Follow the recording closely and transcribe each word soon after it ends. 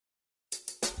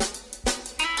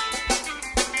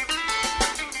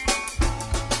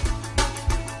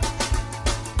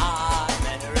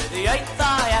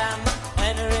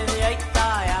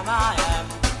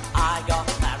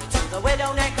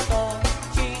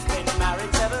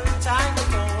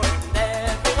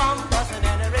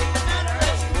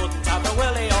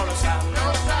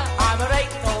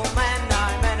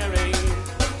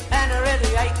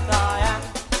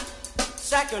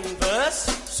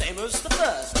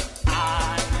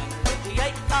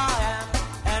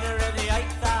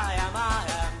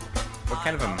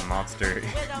kind of a monster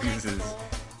uses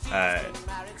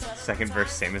second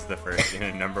verse same as the first in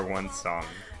a number one song?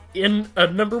 In a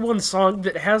number one song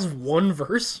that has one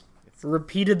verse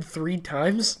repeated 3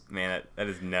 times? Man, that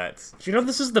is nuts. Do you know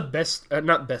this is the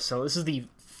not best selling, this is the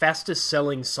fastest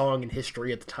selling song in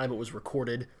history at the time it was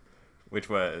recorded. Which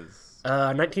was?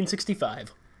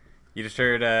 1965. You just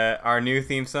heard our new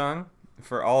theme song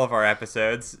for all of our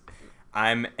episodes.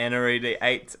 I'm Henry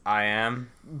VIII, I am.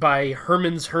 By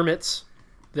Herman's Hermits,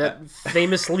 that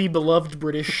famously beloved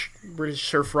British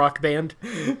surf rock band.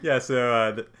 Yeah,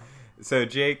 so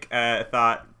Jake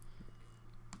thought,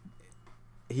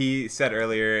 he said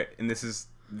earlier, and this is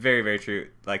very, very true,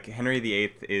 like Henry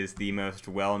VIII is the most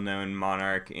well-known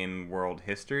monarch in world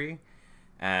history.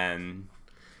 And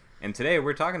today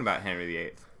we're talking about Henry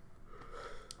VIII.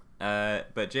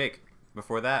 But Jake,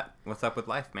 before that, what's up with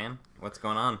life, man? What's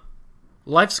going on?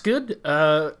 Life's good.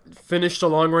 Finished a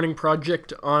long-running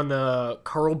project on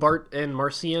Karl Barth and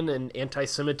Marcion and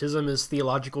anti-Semitism as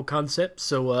theological concepts,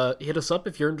 so hit us up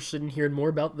if you're interested in hearing more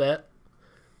about that.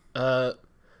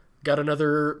 Got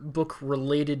another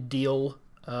book-related deal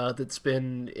that's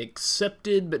been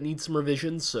accepted but needs some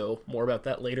revisions, so more about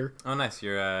that later. Oh, nice.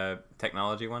 Your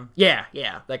technology one? Yeah,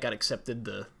 that got accepted,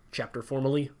 the chapter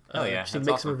formally. Oh, yeah, so that's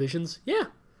make awesome. some revisions. Yeah.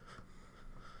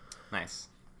 Nice.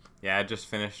 Yeah, I just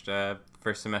finished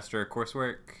first semester of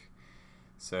coursework,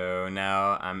 so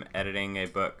now I'm editing a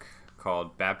book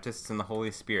called Baptists and the Holy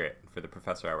Spirit for the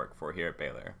professor I work for here at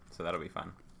Baylor, so that'll be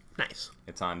fun. Nice.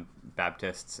 It's on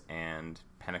Baptists and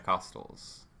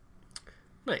Pentecostals.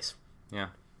 Nice. Yeah.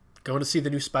 Going to see the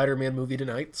new Spider-Man movie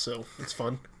tonight, so it's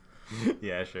fun.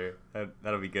 Yeah, sure.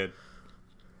 That'll be good.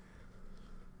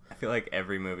 I feel like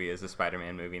every movie is a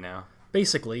Spider-Man movie now.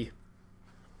 Basically.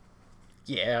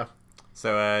 Yeah.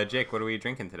 So, Jake, what are we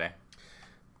drinking today?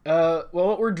 Well,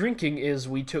 what we're drinking is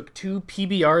we took 2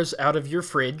 PBRs out of your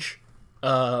fridge.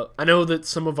 I know that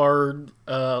some of our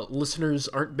listeners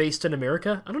aren't based in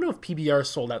America. I don't know if PBR is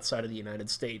sold outside of the United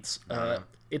States.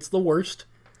 It's the worst.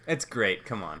 It's great.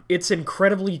 Come on. It's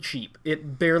incredibly cheap.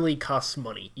 It barely costs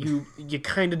money. You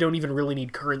kind of don't even really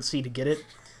need currency to get it.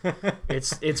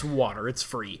 It's water. It's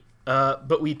free.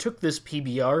 But we took this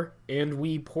PBR and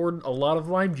we poured a lot of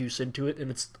lime juice into it,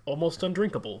 and it's almost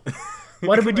undrinkable.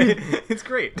 Why did we do? It's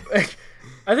great.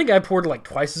 I think I poured like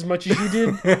twice as much as you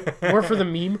did. More for the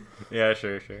meme. Yeah,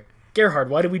 sure.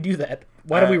 Gerhard, why did we do that?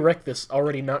 Why did we wreck this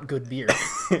already not good beer?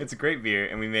 It's a great beer,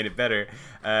 and we made it better.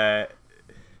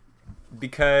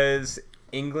 Because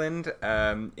England,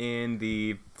 in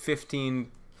the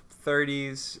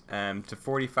 1530s to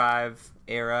 45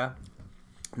 era,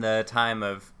 the time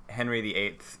of Henry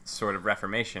VIII's sort of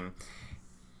Reformation,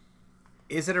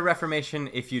 is it a Reformation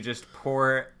if you just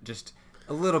pour just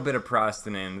a little bit of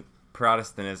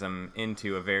Protestantism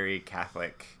into a very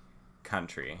Catholic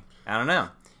country? I don't know.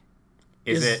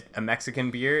 Is it a Mexican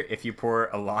beer if you pour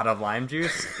a lot of lime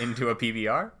juice into a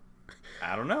PBR?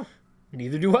 I don't know.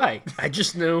 Neither do I. I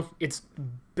just know it's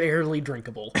barely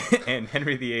drinkable. And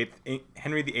Henry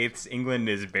VIII's England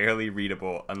is barely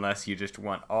readable unless you just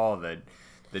want all the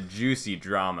juicy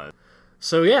drama.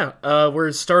 So yeah,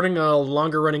 we're starting a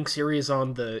longer-running series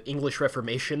on the English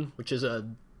Reformation, which is a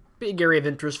big area of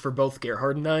interest for both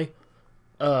Gerhard and I.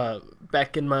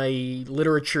 Back in my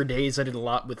literature days, I did a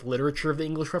lot with literature of the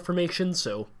English Reformation,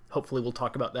 so hopefully we'll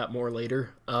talk about that more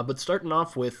later. But starting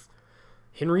off with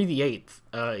Henry VIII.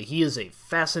 He is a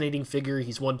fascinating figure.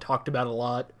 He's one talked about a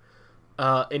lot.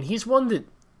 And he's one that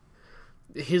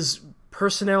his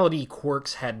personality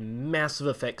quirks had massive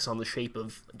effects on the shape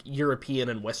of European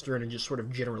and Western and just sort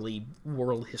of generally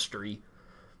world history.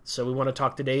 So we want to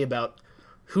talk today about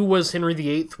who was Henry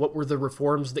VIII, what were the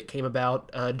reforms that came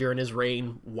about during his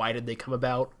reign, why did they come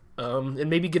about, and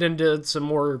maybe get into some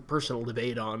more personal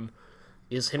debate on,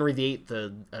 is Henry VIII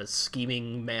a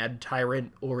scheming, mad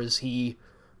tyrant, or is he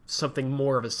something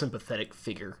more of a sympathetic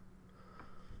figure?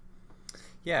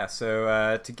 Yeah,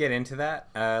 so to get into that,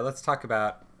 let's talk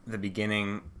about the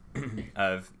beginning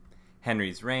of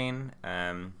Henry's reign.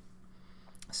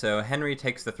 So Henry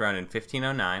takes the throne in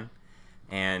 1509,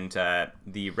 and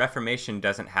the Reformation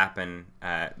doesn't happen,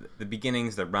 the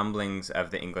beginnings, the rumblings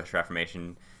of the English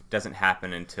Reformation doesn't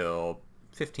happen until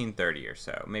 1530 or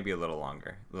so, maybe a little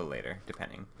longer, a little later,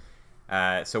 depending.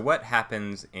 So what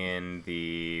happens in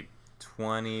the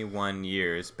 21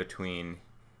 years between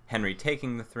Henry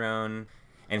taking the throne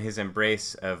and his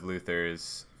embrace of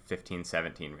Luther's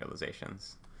 1517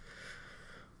 realizations?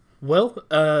 Well,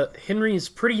 Henry is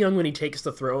pretty young when he takes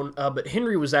the throne, but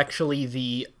Henry was actually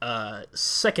the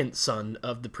second son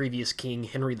of the previous king,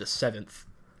 Henry VII.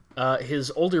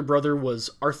 His older brother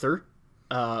was Arthur,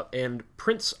 And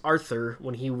Prince Arthur,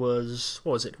 when he was,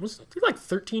 what was he like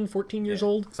 13, 14 years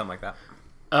old? Something like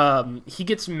that. He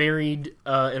gets married in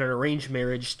an arranged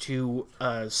marriage to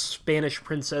a Spanish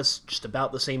princess just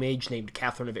about the same age named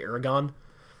Catherine of Aragon.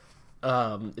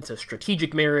 It's a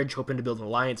strategic marriage, hoping to build an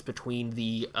alliance between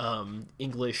the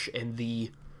English and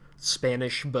the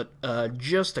Spanish, but I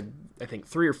think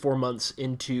 3 or 4 months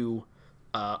into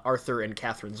Arthur and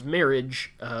Catherine's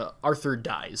marriage, Arthur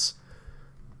dies.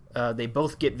 They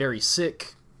both get very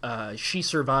sick. She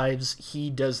survives, he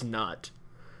does not.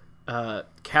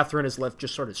 Catherine is left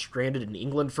just sort of stranded in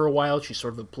England for a while. She's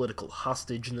sort of a political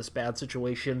hostage in this bad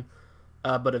situation.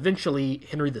 But eventually,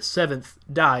 Henry VII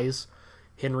dies.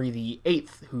 Henry VIII,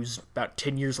 who's about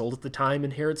 10 years old at the time,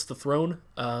 inherits the throne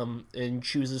and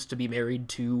chooses to be married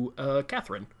to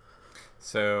Catherine.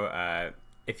 So,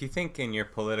 if you think in your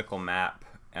political map,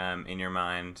 in your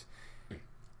mind,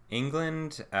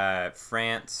 England,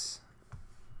 France,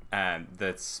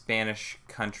 the Spanish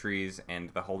countries,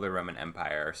 and the Holy Roman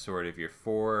Empire are sort of your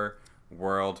 4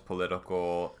 world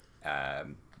political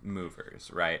movers,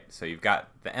 right? So you've got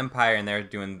the Empire, and they're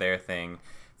doing their thing.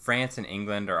 France and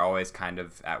England are always kind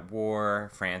of at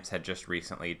war. France had just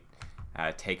recently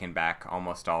taken back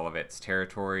almost all of its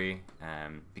territory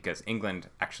because England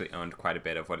actually owned quite a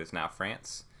bit of what is now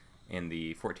France in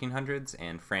the 1400s,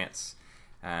 and France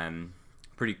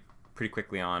pretty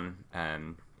quickly on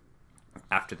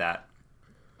after that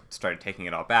started taking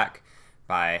it all back.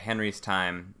 By Henry's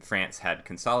time, France had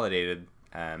consolidated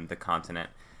the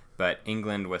continent, but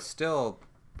England was still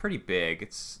pretty big.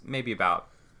 It's maybe about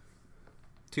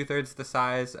 2/3 the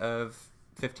size of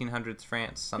 1500s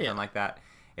France, something like that.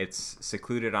 It's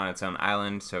secluded on its own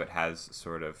island, so it has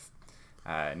sort of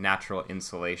natural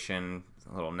insulation,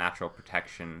 a little natural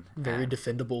protection. Very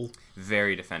defendable.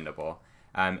 Very defendable.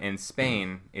 And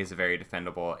Spain is a very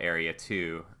defendable area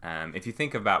too. If you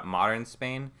think about modern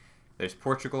Spain, there's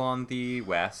Portugal on the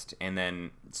west, and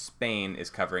then Spain is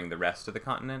covering the rest of the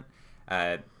continent.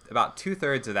 About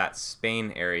 2/3 of that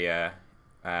Spain area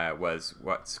was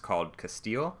what's called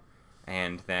Castile,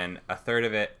 and then 1/3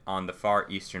 of it on the far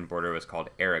eastern border was called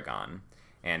Aragon.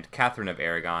 And Catherine of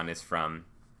Aragon is from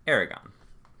Aragon.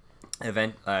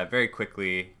 Very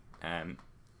quickly,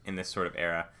 in this sort of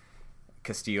era,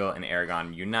 Castile and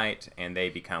Aragon unite, and they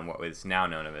become what was now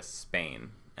known as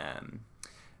Spain.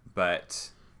 But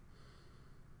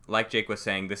like Jake was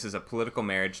saying, this is a political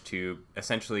marriage to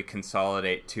essentially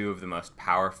consolidate 2 of the most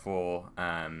powerful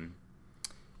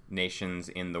nations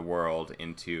in the world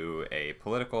into a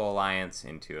political alliance,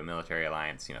 into a military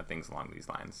alliance, things along these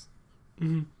lines.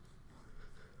 Mm-hmm.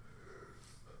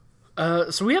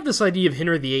 So we have this idea of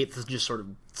Henry VIII as just sort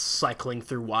of cycling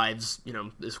through wives,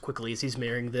 as quickly as he's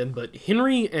marrying them. But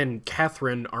Henry and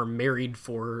Catherine are married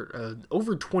for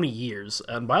over 20 years.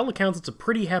 And by all accounts, it's a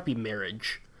pretty happy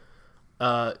marriage.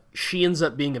 She ends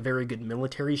up being a very good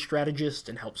military strategist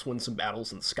and helps win some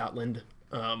battles in Scotland.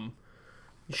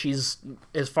 She's,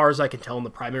 as far as I can tell in the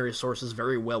primary sources,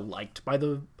 very well liked by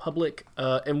the public.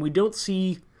 And we don't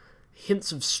see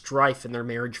hints of strife in their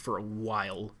marriage for a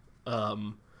while.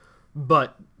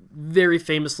 But very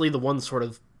famously, the one sort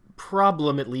of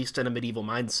problem, at least in a medieval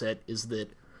mindset, is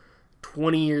that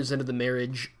 20 years into the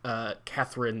marriage,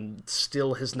 Catherine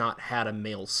still has not had a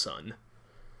male son.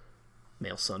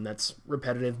 Male son, that's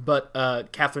repetitive. But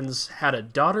Catherine's had a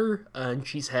daughter, and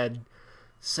she's had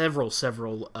several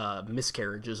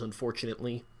miscarriages,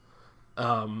 unfortunately.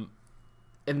 And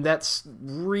that's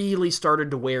really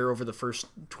started to wear over the first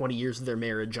 20 years of their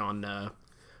marriage on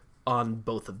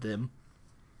both of them.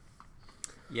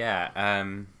 Yeah,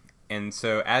 and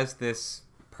so as this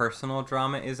personal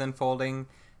drama is unfolding,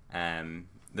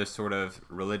 the sort of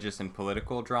religious and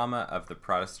political drama of the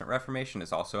Protestant Reformation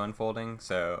is also unfolding.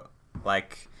 So,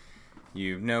 like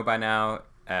you know by now,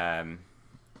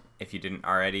 if you didn't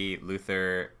already,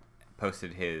 Luther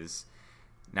posted his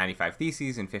 95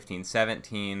 Theses in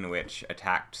 1517, which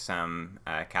attacked some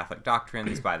Catholic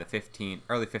doctrines by the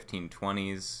early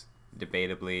 1520s,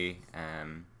 debatably.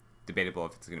 Debatable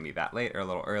if it's going to be that late or a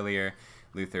little earlier.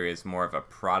 Luther is more of a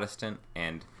Protestant,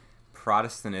 and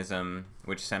Protestantism,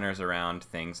 which centers around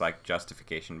things like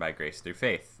justification by grace through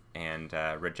faith, and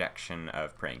rejection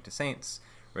of praying to saints,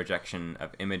 rejection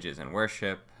of images in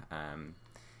worship. A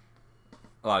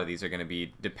lot of these are going to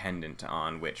be dependent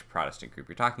on which Protestant group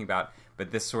you're talking about, but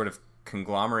this sort of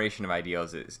conglomeration of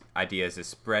ideas is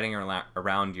spreading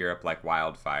around Europe like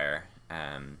wildfire.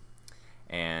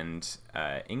 And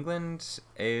England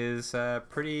is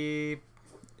pretty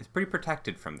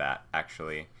protected from that,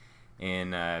 actually.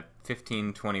 In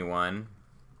 1521,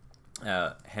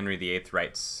 Henry VIII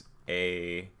writes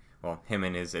him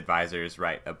and his advisors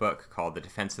write a book called The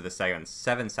Defense of the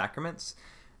Seven Sacraments,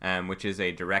 which is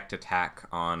a direct attack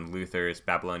on Luther's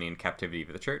Babylonian captivity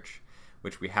of the church,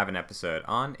 which we have an episode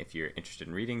on if you're interested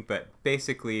in reading. But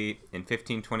basically, in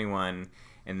 1521,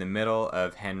 in the middle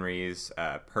of Henry's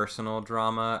personal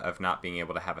drama of not being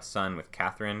able to have a son with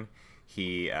Catherine,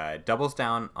 he doubles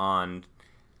down on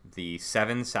the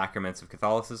seven sacraments of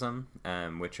Catholicism,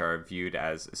 which are viewed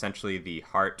as essentially the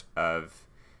heart of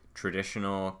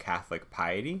traditional Catholic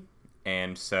piety,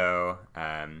 and so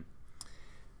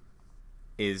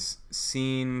is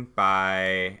seen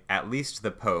by at least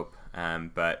the Pope,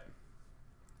 but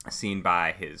seen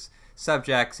by his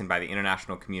subjects and by the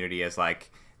international community as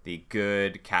like the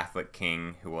good Catholic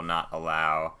king who will not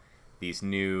allow these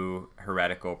new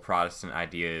heretical Protestant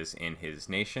ideas in his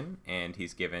nation, and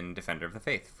he's given Defender of the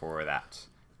Faith for that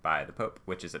by the Pope,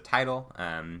 which is a title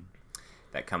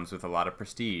that comes with a lot of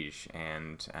prestige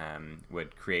and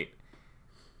would create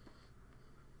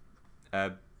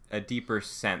a deeper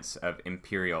sense of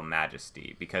imperial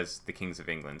majesty, because the kings of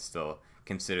England still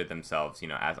considered themselves,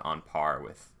 as on par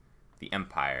with the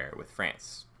empire, with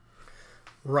France.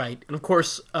 Right, and of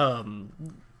course,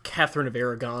 Catherine of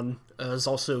Aragon is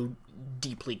also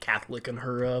deeply Catholic in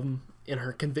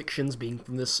her convictions, being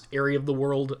from this area of the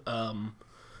world.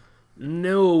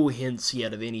 No hints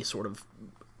yet of any sort of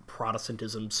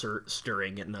Protestantism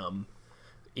stirring in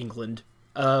England.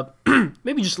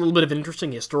 Maybe just a little bit of an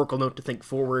interesting historical note to think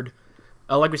forward.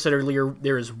 Like we said earlier,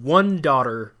 there is one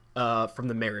daughter from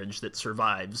the marriage that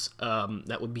survives.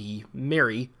 That would be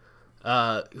Mary,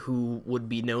 who would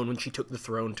be known when she took the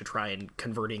throne to try and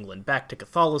convert England back to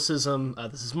Catholicism.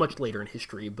 This is much later in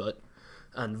history, but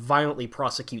violently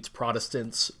prosecutes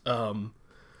Protestants.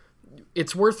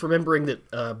 It's worth remembering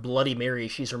that Bloody Mary,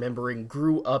 she's remembering,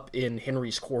 grew up in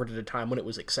Henry's court at a time when it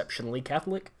was exceptionally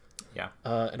Catholic. Yeah.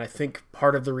 And I think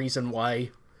part of the reason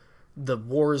why the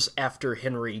wars after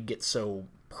Henry get so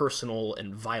personal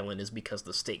and violent is because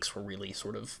the stakes were really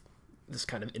sort of this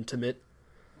kind of intimate.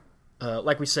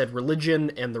 Like we said,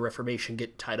 religion and the Reformation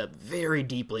get tied up very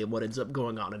deeply in what ends up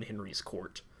going on in Henry's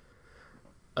court.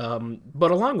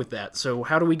 But along with that, so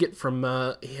how do we get from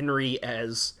Henry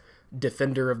as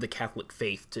defender of the Catholic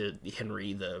faith to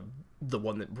Henry, the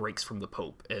one that breaks from the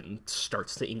Pope and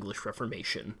starts the English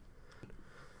Reformation?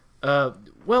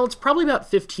 Well, it's probably about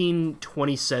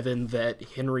 1527 that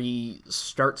Henry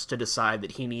starts to decide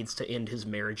that he needs to end his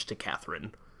marriage to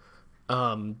Catherine.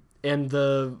 And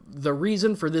the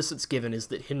reason for this that's given is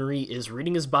that Henry is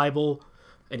reading his Bible,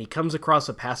 and he comes across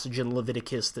a passage in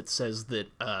Leviticus that says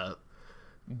that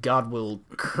God will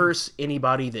curse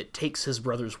anybody that takes his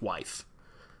brother's wife.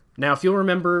 Now, if you'll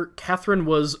remember, Catherine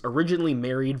was originally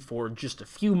married for just a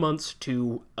few months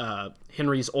to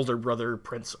Henry's older brother,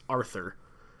 Prince Arthur.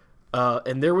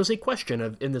 And there was a question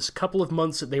of, in this couple of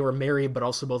months that they were married, but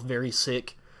also both very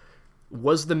sick,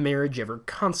 was the marriage ever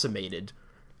consummated?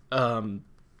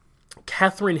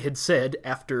 Catherine had said,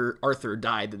 after Arthur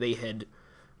died, that they had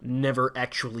never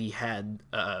actually had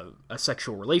a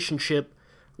sexual relationship,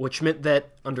 which meant that,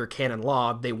 under canon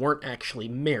law, they weren't actually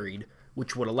married,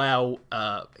 which would allow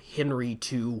Henry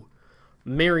to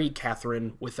marry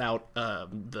Catherine without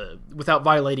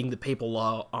violating the papal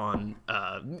law on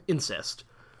incest.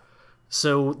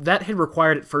 So that had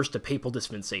required at first a papal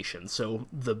dispensation. So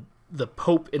the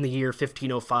Pope in the year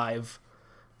 1505,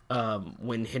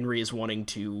 when Henry is wanting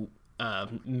to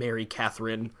marry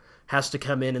Catherine, has to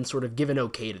come in and sort of give an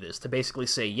okay to this, to basically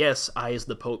say, yes, I as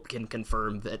the Pope can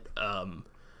confirm that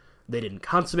they didn't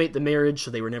consummate the marriage,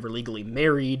 so they were never legally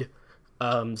married.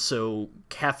 So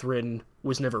Catherine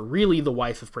was never really the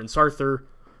wife of Prince Arthur,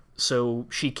 so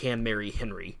she can marry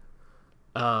Henry.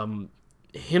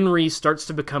 Henry starts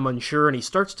to become unsure, and he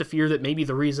starts to fear that maybe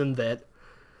the reason that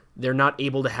they're not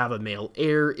able to have a male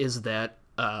heir is that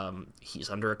he's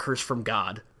under a curse from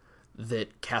God,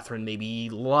 that Catherine maybe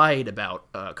lied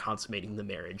about consummating the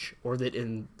marriage, or that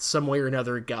in some way or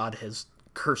another God has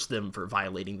cursed them for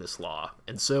violating this law.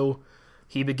 And so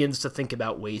he begins to think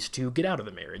about ways to get out of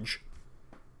the marriage.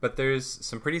 But there's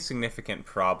some pretty significant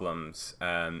problems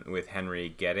with Henry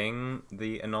getting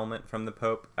the annulment from the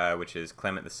Pope, which is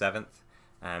Clement VII.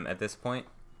 At this point,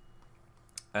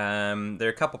 there are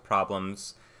a couple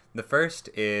problems. The first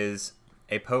is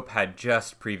a pope had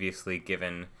just previously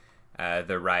given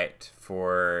the right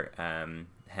for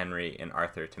Henry and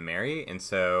Arthur to marry, and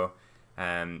so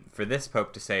for this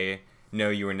pope to say, no,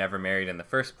 you were never married in the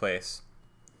first place,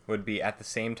 would be at the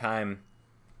same time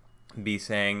be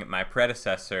saying, my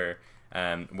predecessor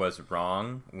was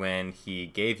wrong when he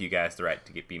gave you guys the right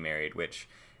to be married, which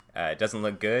doesn't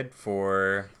look good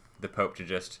for the Pope to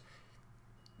just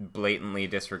blatantly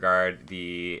disregard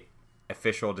the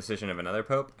official decision of another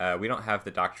pope. We don't have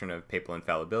the doctrine of papal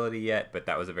infallibility yet, but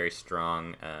that was a very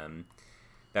strong.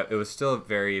 That it was still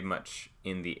very much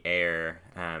in the air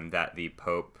that the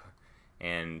pope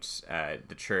and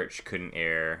the church couldn't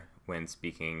err when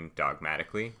speaking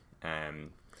dogmatically,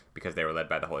 because they were led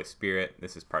by the Holy Spirit.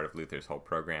 This is part of Luther's whole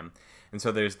program, and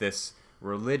so there's this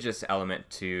religious element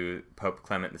to Pope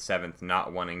Clement VII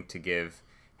not wanting to give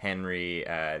Henry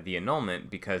the annulment,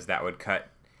 because that would cut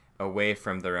away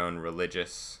from their own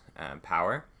religious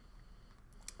power.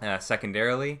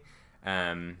 Secondarily,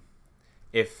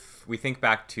 if we think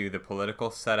back to the political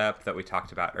setup that we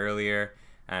talked about earlier,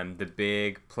 the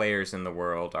big players in the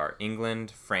world are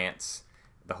England, France,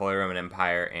 the Holy Roman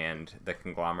Empire, and the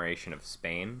conglomeration of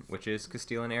Spain, which is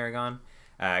Castile and Aragon.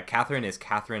 Catherine is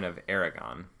Catherine of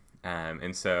Aragon.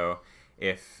 And so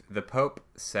if the Pope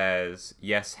says,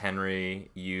 yes, Henry,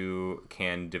 you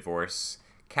can divorce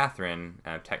Catherine,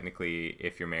 technically,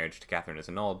 if your marriage to Catherine is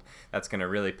annulled, that's going to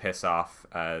really piss off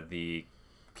the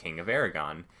King of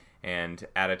Aragon. And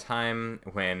at a time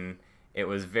when it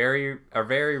was a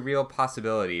very real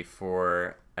possibility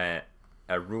for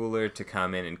a ruler to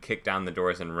come in and kick down the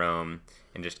doors in Rome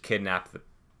and just kidnap the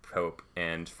Pope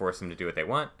and force him to do what they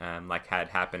want, like had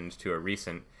happened to a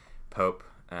recent Pope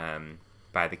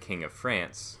by the King of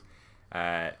France,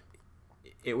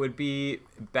 it would be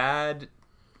bad.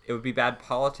 It would be bad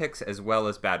politics as well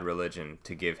as bad religion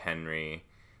to give Henry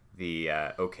the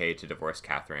okay to divorce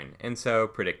Catherine. And so,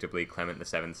 predictably, Clement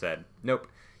VII said, nope,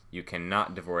 you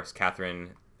cannot divorce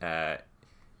Catherine.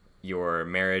 Your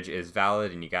marriage is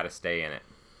valid and you got to stay in it.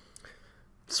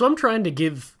 So I'm trying to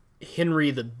give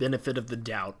Henry the benefit of the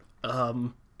doubt.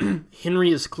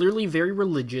 Henry is clearly very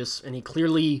religious, and he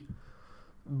clearly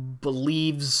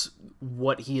believes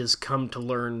what he has come to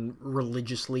learn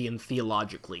religiously and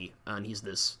theologically. And he's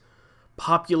this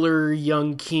popular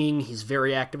young king. He's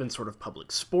very active in sort of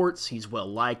public sports. He's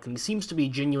well-liked, and he seems to be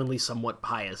genuinely somewhat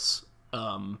pious.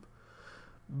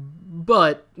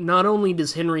 But not only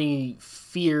does Henry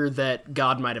fear that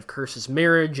God might have cursed his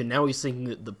marriage, and now he's thinking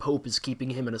that the Pope is keeping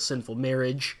him in a sinful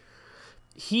marriage,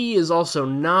 he is also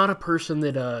not a person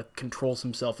that controls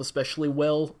himself especially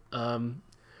well,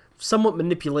 somewhat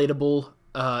manipulatable,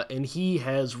 and he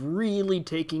has really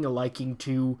taken a liking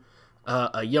to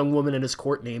a young woman in his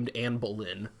court named Anne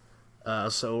Boleyn.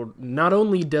 So not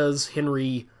only does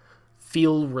Henry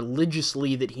feel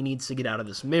religiously that he needs to get out of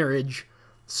this marriage,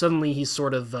 suddenly he's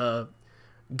sort of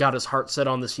got his heart set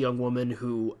on this young woman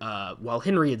who, while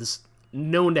Henry is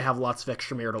known to have lots of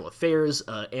extramarital affairs,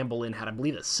 Anne Boleyn had, I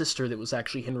believe, a sister that was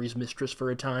actually Henry's mistress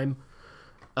for a time.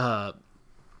 Anne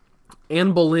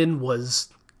Boleyn was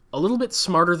a little bit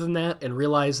smarter than that and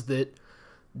realized that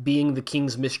being the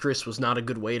king's mistress was not a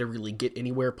good way to really get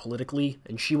anywhere politically,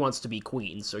 and she wants to be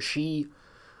queen. So she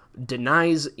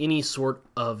denies any sort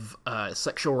of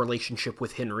sexual relationship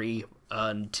with Henry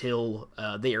until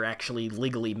they are actually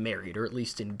legally married, or at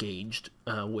least engaged,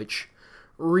 which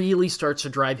really starts to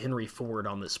drive Henry forward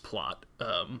on this plot.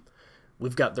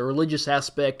 We've got the religious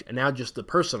aspect, and now just the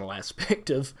personal aspect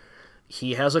of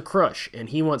he has a crush, and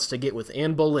he wants to get with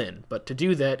Anne Boleyn, but to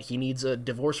do that, he needs a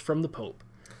divorce from the Pope.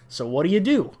 So what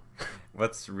do?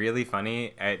 What's really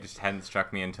funny, it just hadn't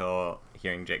struck me until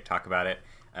hearing Jake talk about it,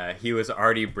 he was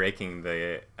already breaking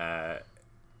the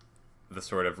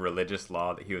sort of religious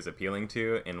law that he was appealing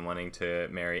to in wanting to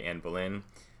marry Anne Boleyn,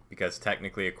 because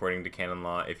technically, according to canon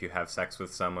law, if you have sex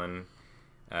with someone,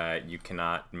 you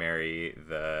cannot marry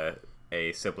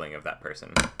a sibling of that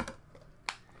person.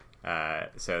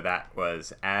 So that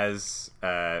was as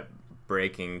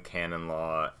breaking canon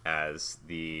law as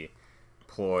the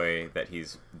ploy that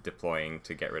he's deploying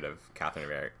to get rid of Catherine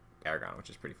of Aragon, which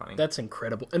is pretty funny. That's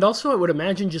incredible. And also, I would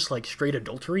imagine just like straight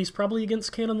adultery is probably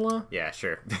against canon law. Yeah,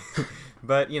 sure.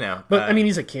 But, I mean,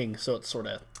 he's a king, so it's sort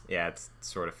of... Yeah, it's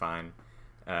sort of fine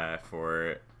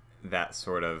for that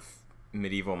sort of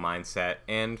medieval mindset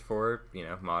and for,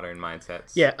 modern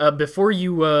mindsets. Yeah, before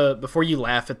you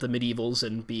laugh at the medievals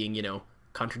and being,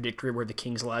 contradictory where the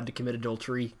king's allowed to commit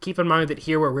adultery, keep in mind that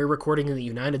here where we're recording in the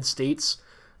United States,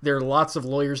 there are lots of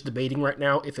lawyers debating right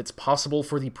now if it's possible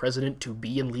for the president to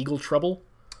be in legal trouble.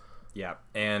 Yeah,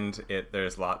 and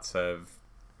there's lots of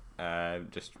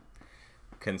just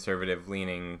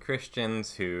conservative-leaning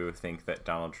Christians who think that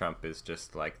Donald Trump is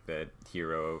just like the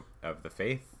hero of the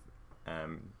faith,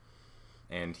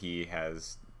 and he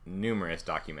has numerous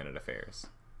documented affairs.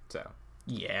 So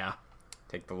yeah,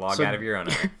 take the log out of your own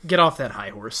eye. Get off that high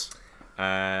horse.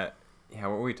 Yeah,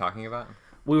 what were we talking about?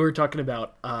 We were talking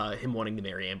about him wanting to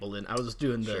marry Anne Boleyn. I was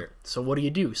doing the... Sure. So what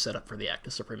do? Set up for the Act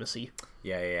of Supremacy.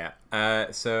 Yeah.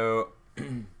 So,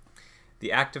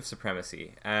 the Act of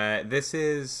Supremacy. This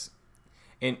is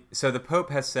So the Pope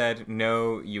has said,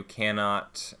 no, you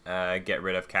cannot get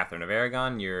rid of Catherine of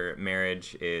Aragon. Your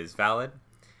marriage is valid.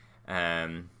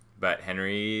 But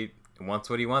Henry wants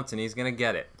what he wants, and he's going to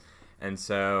get it. And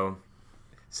so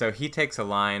he takes a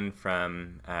line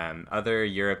from other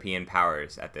European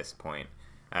powers at this point.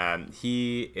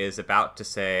 He is about to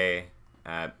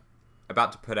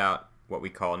put out what we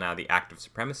call now the Act of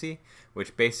Supremacy,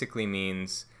 which basically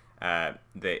means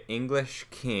the English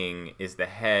king is the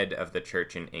head of the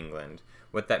church in England.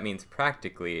 What that means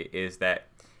practically is that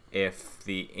if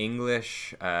the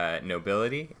English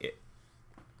nobility,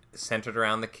 centered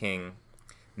around the king,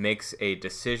 makes a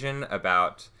decision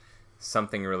about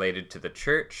something related to the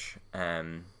church,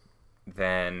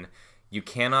 then you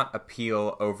cannot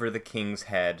appeal over the king's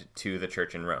head to the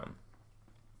church in Rome.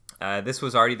 This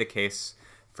was already the case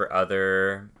for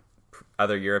other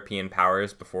European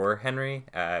powers before Henry.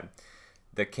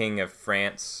 The King of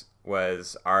France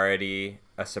was already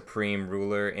a supreme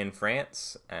ruler in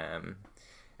France.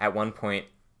 At one point,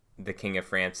 the King of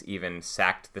France even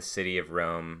sacked the city of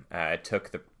Rome,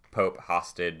 took the Pope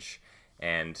hostage,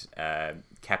 and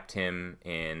kept him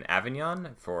in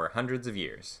Avignon for hundreds of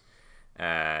years.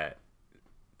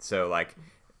 So, like,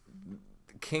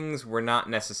 kings were not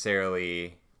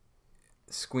necessarily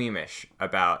squeamish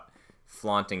about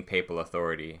flaunting papal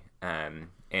authority.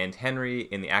 And Henry,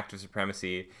 in the Act of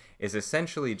Supremacy, is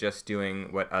essentially just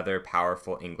doing what other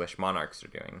powerful English monarchs are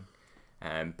doing.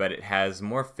 But it has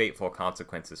more fateful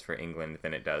consequences for England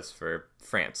than it does for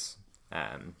France.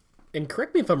 And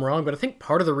correct me if I'm wrong, but I think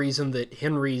part of the reason that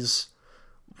Henry's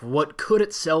what could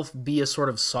itself be a sort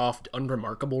of soft,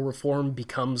 unremarkable reform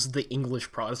becomes the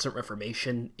English Protestant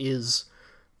Reformation is,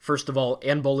 first of all,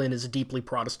 Anne Boleyn is deeply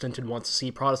Protestant and wants to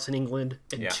see Protestant England,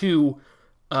 and two,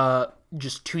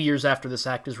 just 2 years after this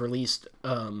act is released,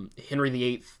 Henry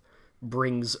VIII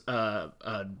brings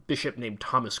a bishop named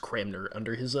Thomas Cranmer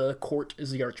under his court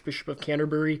as the Archbishop of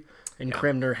Canterbury, and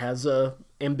Cranmer has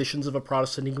ambitions of a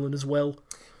Protestant England as well.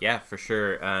 Yeah, for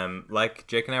sure. Like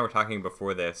Jake and I were talking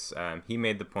before this, he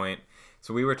made the point.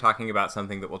 So we were talking about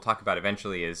something that we'll talk about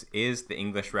eventually is the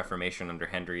English Reformation under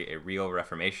Henry a real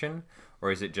Reformation,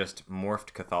 or is it just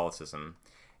morphed Catholicism?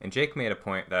 And Jake made a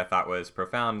point that I thought was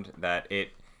profound, that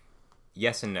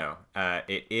yes and no.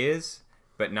 It is,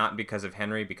 but not because of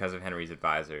Henry, because of Henry's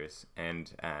advisors.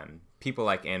 And people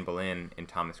like Anne Boleyn and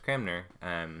Thomas Cranmer,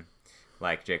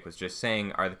 like Jake was just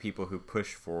saying, are the people who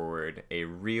push forward a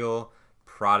real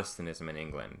Protestantism in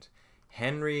England.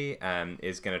 Henry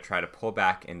is going to try to pull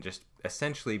back and just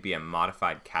essentially be a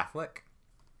modified Catholic.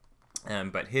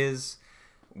 But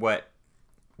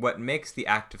what makes the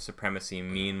Act of Supremacy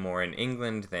mean more in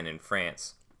England than in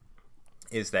France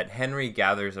is that Henry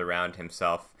gathers around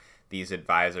himself these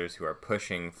advisors who are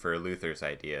pushing for Luther's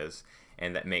ideas,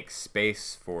 and that makes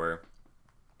space for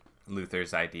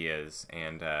Luther's ideas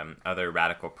and other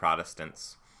radical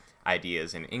Protestants'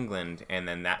 ideas in England, and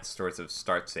then that sort of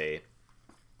starts a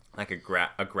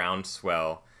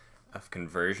groundswell of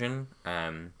conversion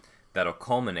that'll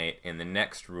culminate in the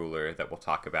next ruler that we'll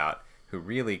talk about, who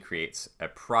really creates a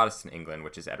Protestant England,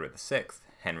 which is Edward VI,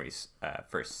 Henry's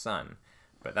first son.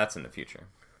 But that's in the future.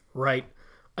 Right.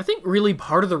 I think really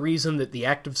part of the reason that the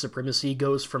Act of Supremacy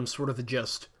goes from sort of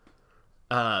just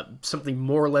something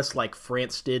more or less like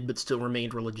France did, but still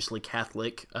remained religiously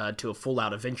Catholic, to a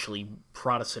full-out, eventually,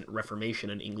 Protestant Reformation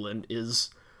in England, is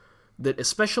that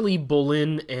especially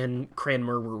Boleyn and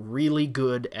Cranmer were really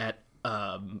good at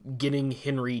getting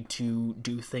Henry to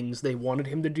do things they wanted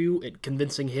him to do, at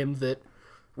convincing him that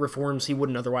reforms he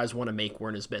wouldn't otherwise want to make were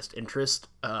in his best interest.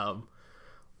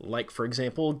 Like, for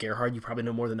example, Gerhard, you probably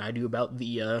know more than I do about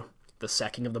the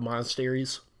sacking of the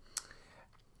monasteries.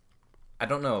 I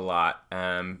don't know a lot,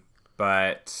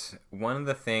 but one of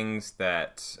the things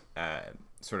that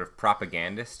sort of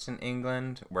propagandists in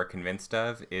England were convinced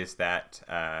of is that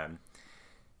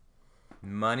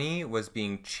money was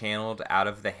being channeled out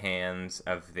of the hands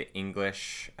of the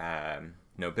English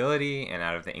nobility and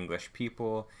out of the English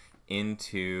people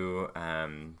into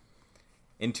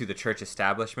the church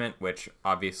establishment, which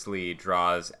obviously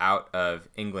draws out of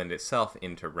England itself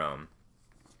into Rome.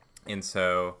 And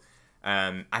so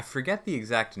I forget the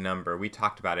exact number. We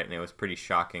talked about it, and it was pretty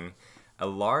shocking. A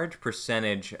large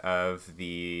percentage of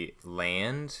the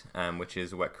land, which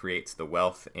is what creates the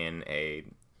wealth in a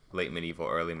late medieval,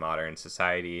 early modern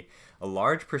society, a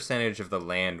large percentage of the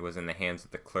land was in the hands of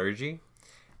the clergy.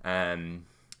 And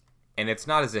it's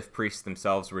not as if priests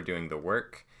themselves were doing the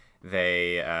work.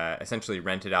 They essentially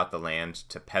rented out the land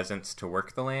to peasants to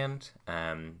work the land,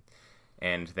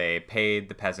 and they paid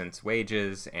the peasants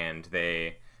wages, and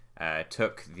they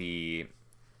took the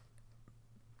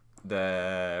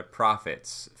the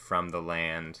profits from the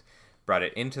land, brought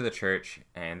it into the church,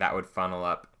 and that would funnel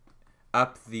up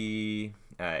the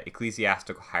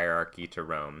ecclesiastical hierarchy to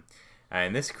Rome.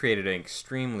 And this created an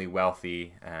extremely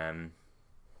wealthy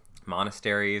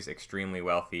monasteries, extremely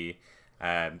wealthy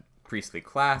priestly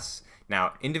class.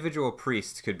 Now, individual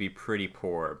priests could be pretty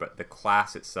poor, but the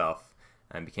class itself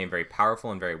became very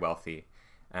powerful and very wealthy.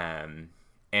 And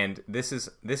this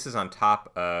is on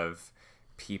top of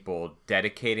people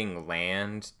dedicating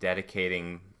land,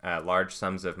 dedicating large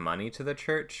sums of money to the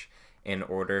church in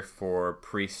order for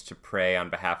priests to pray on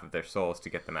behalf of their souls to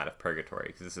get them out of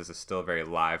purgatory, because this is still a very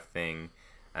live thing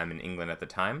in England at the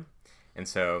time. And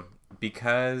so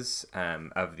because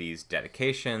of these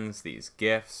dedications, these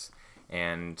gifts,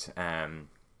 and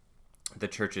the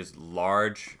church's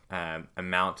large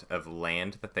amount of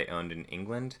land that they owned in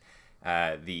England,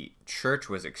 the church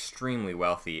was extremely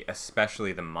wealthy,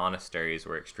 especially the monasteries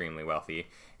were extremely wealthy.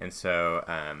 And so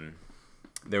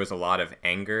there was a lot of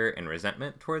anger and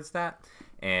resentment towards that.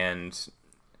 And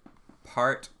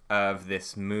part of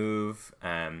this move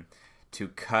to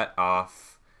cut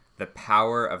off the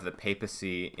power of the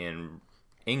papacy in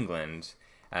England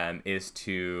is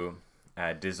to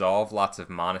dissolve lots of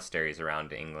monasteries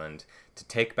around England, to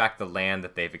take back the land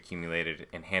that they've accumulated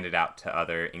and hand it out to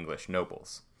other English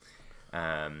nobles.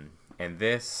 And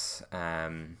this,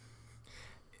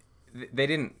 they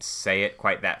didn't say it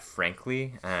quite that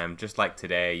frankly. Just like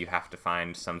today, you have to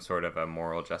find some sort of a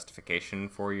moral justification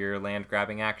for your land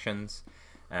grabbing actions.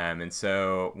 And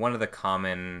so one of the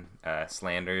common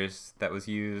slanders that was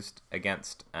used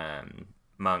against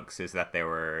monks is that they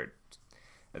were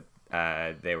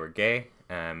gay,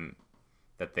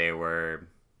 that they were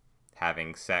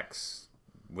having sex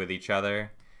with each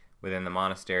other within the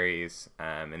monasteries,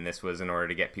 and this was in order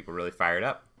to get people really fired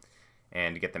up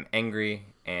and to get them angry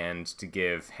and to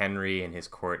give Henry and his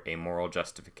court a moral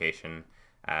justification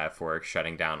for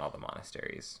shutting down all the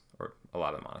monasteries, or a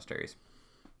lot of the monasteries.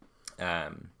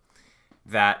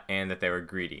 That and that they were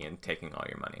greedy and taking all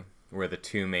your money were the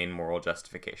two main moral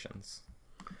justifications.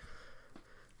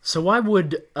 So why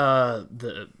would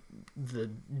the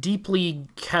deeply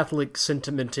Catholic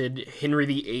sentimented Henry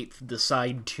VIII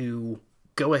decide to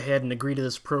go ahead and agree to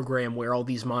this program where all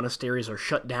these monasteries are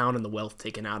shut down and the wealth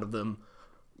taken out of them?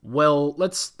 Well,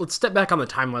 let's step back on the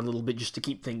timeline a little bit just to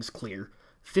keep things clear.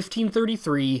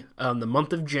 1533, the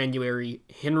month of January,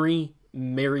 Henry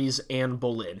marries Anne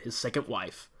Boleyn, his second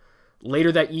wife.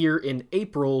 Later that year, in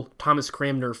April, Thomas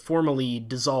Cranmer formally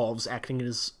dissolves, acting in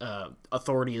his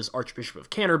authority as Archbishop of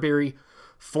Canterbury,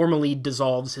 formally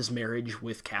dissolves his marriage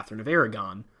with Catherine of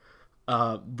Aragon.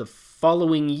 The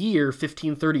following year,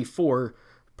 1534,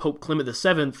 Pope Clement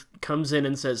VII comes in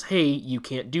and says, hey, you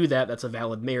can't do that, that's a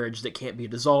valid marriage that can't be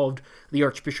dissolved. The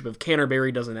Archbishop of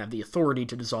Canterbury doesn't have the authority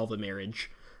to dissolve a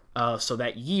marriage. So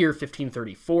that year,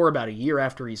 1534, about a year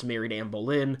after he's married Anne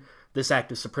Boleyn, this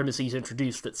act of supremacy is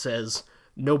introduced that says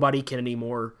nobody can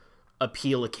anymore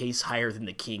appeal a case higher than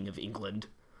the King of England.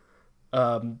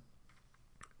 At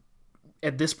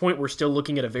this point, we're still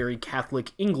looking at a very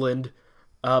Catholic England,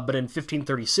 but in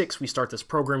 1536, we start this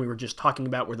program we were just talking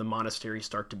about where the monasteries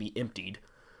start to be emptied.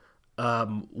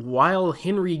 While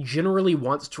Henry generally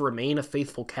wants to remain a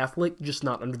faithful Catholic, just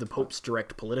not under the Pope's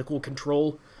direct political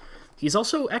control, he's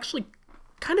also actually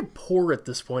kind of poor at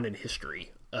this point in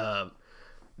history.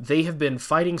 They have been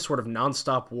fighting sort of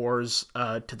nonstop wars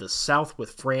to the south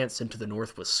with France and to the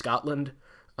north with Scotland,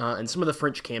 and some of the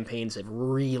French campaigns have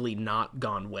really not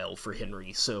gone well for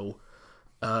Henry, so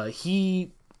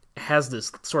he has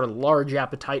this sort of large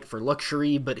appetite for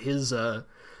luxury, but his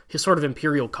sort of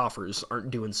imperial coffers aren't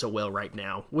doing so well right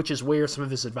now, which is where some of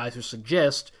his advisors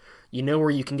suggest, you know where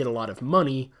you can get a lot of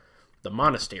money? The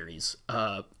monasteries.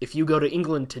 If you go to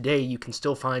England today, you can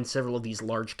still find several of these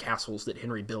large castles that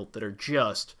Henry built that are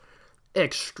just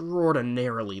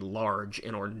extraordinarily large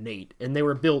and ornate, and they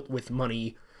were built with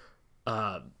money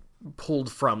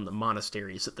pulled from the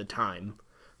monasteries at the time.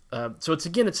 So it's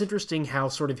interesting how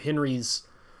sort of Henry's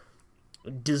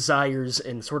desires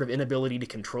and sort of inability to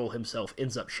control himself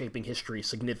ends up shaping history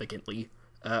significantly.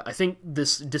 I think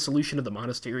this dissolution of the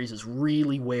monasteries is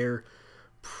really where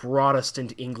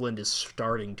Protestant England is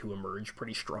starting to emerge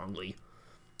pretty strongly.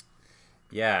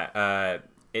 Yeah,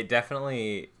 he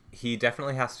definitely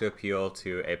has to appeal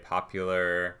to a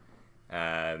popular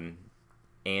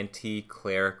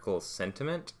anti-clerical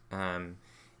sentiment.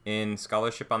 In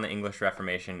scholarship on the English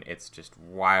Reformation, it's just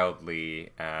wildly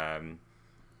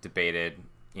debated,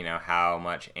 how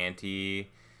much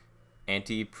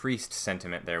anti-priest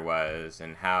sentiment there was,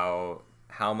 and how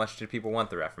much did people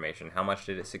want the Reformation, how much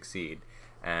did it succeed.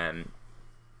 One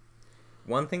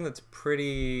one thing that's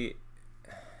pretty...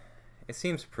 It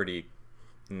seems pretty,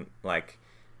 like,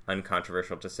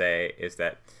 uncontroversial to say is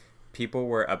that people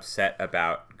were upset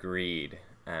about greed.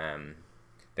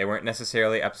 They weren't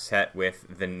necessarily upset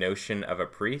with the notion of a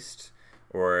priest,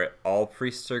 or all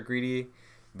priests are greedy,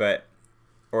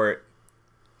 or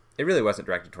it really wasn't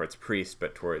directed towards priests,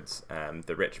 but towards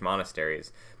the rich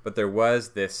monasteries. But there was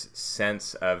this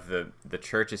sense of the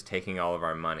church is taking all of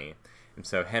our money. And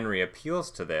so Henry appeals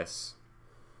to this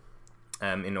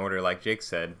in order, like Jake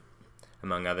said,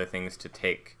 among other things, to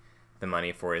take the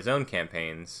money for his own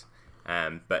campaigns.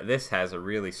 But this has a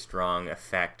really strong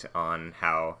effect on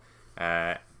how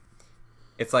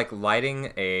it's like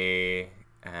lighting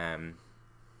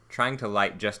trying to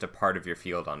light just a part of your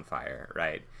field on fire,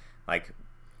 right? Like,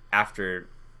 after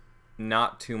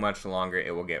not too much longer,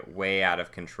 it will get way out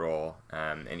of control,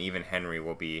 and even Henry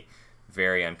will be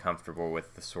very uncomfortable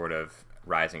with the sort of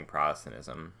rising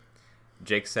Protestantism.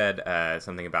 Jake said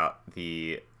something about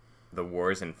the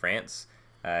wars in France.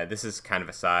 This is kind of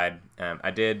a side.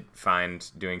 I did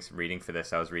find, doing some reading for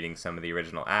this, I was reading some of the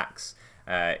original Acts.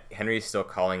 Henry's still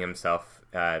calling himself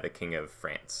the King of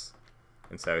France.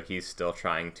 And so he's still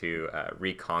trying to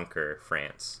reconquer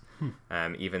France.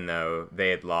 Even though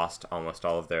they had lost almost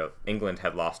all of England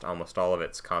had lost almost all of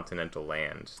its continental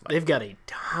land. They've got a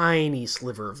tiny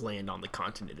sliver of land on the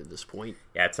continent at this point.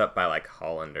 Yeah, it's up by like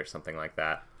Holland or something like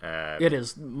that. It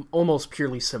is almost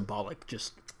purely symbolic.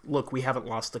 Just, look, we haven't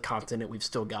lost the continent. We've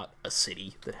still got a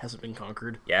city that hasn't been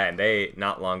conquered. Yeah, and they,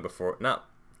 not long before, not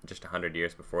just 100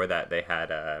 years before that, they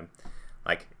had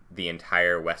like the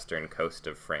entire western coast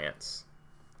of France.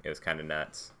 It was kind of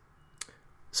nuts.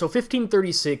 So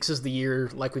 1536 is the year,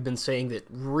 like we've been saying, that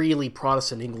really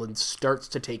Protestant England starts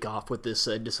to take off with this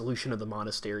dissolution of the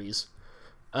monasteries.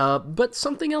 But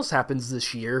something else happens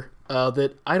this year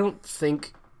that I don't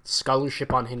think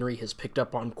scholarship on Henry has picked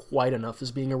up on quite enough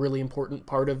as being a really important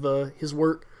part of his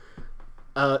work.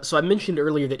 So I mentioned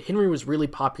earlier that Henry was really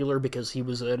popular because he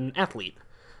was an athlete.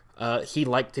 He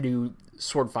liked to do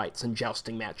sword fights and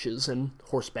jousting matches and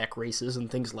horseback races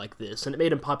and things like this, and it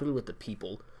made him popular with the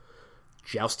people.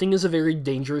 Jousting is a very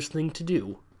dangerous thing to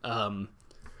do.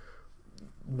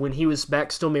 When he was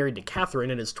back still married to Catherine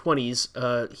in his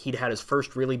 20s, he'd had his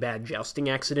first really bad jousting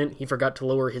accident. He forgot to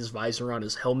lower his visor on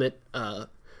his helmet, and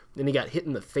he got hit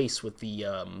in the face with the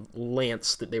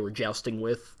lance that they were jousting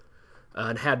with,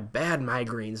 and had bad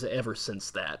migraines ever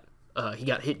since that. He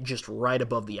got hit just right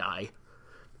above the eye.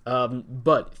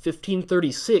 But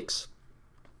 1536,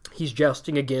 he's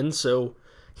jousting again, so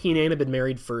he and Anne have been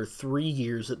married for 3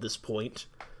 years at this point.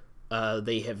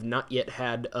 They have not yet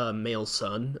had a male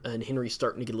son, and Henry's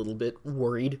starting to get a little bit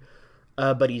worried.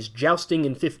 But he's jousting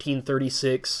in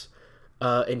 1536,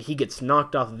 and he gets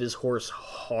knocked off of his horse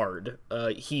hard.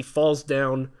 He falls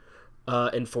down,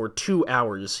 and for 2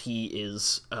 hours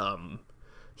he's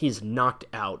knocked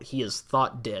out. He is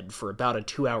thought dead for about a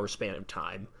 2-hour span of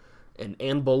time. And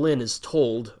Anne Boleyn is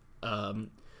told,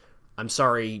 I'm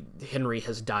sorry, Henry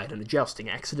has died in a jousting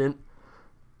accident.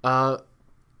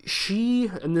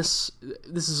 She, and this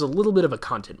is a little bit of a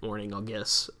content warning, I'll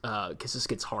guess, because this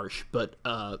gets harsh, but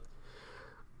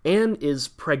Anne is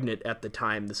pregnant at the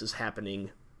time this is happening,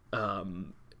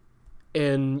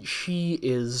 and she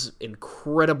is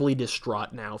incredibly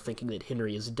distraught now, thinking that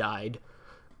Henry has died,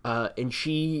 and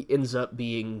she ends up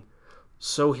being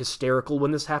so hysterical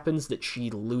when this happens that she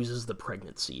loses the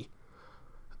pregnancy.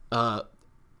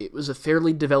 It was a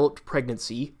fairly developed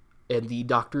pregnancy, and the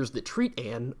doctors that treat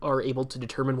Anne are able to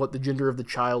determine what the gender of the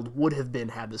child would have been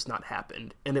had this not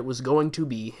happened, and it was going to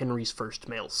be Henry's first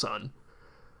male son.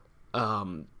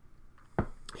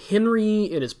 Henry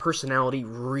and his personality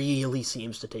really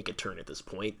seems to take a turn at this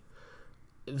point.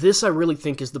 This, I really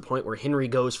think, is the point where Henry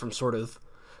goes from sort of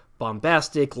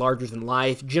bombastic,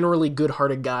 larger-than-life, generally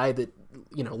good-hearted guy that,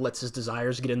 lets his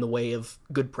desires get in the way of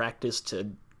good practice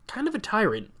to kind of a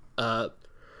tyrant.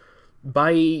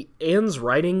 By Anne's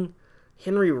writing,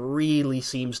 Henry really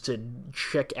seems to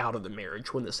check out of the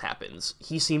marriage when this happens.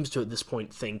 He seems to, at this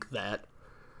point, think that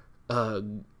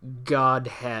God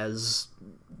has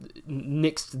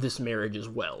nixed this marriage as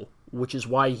well, which is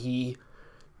why he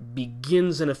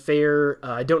begins an affair.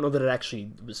 I don't know that it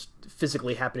actually was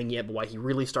physically happening yet, but why he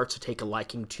really starts to take a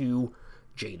liking to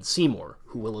Jane Seymour,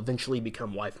 who will eventually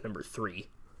become wife number 3.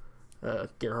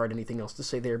 Gerhard, anything else to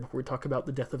say there before we talk about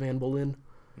the death of Anne Boleyn?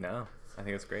 No, I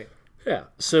think it's great. Yeah,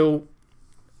 so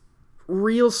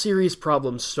real serious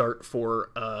problems start for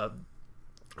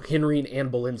Henry and Anne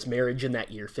Boleyn's marriage in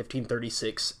that year,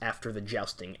 1536, after the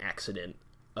jousting accident.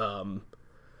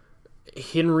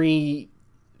 Henry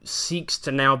seeks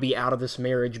to now be out of this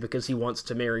marriage because he wants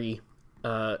to marry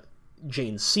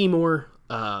Jane Seymour,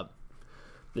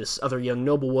 this other young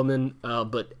noblewoman,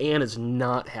 but Anne is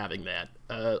not having that.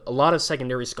 A lot of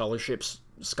secondary scholarship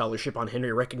on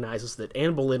Henry recognizes that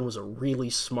Anne Boleyn was a really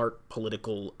smart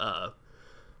political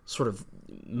sort of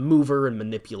mover and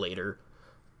manipulator,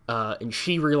 and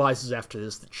she realizes after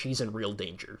this that she's in real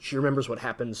danger. She remembers what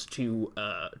happened to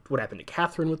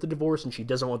Catherine with the divorce, and she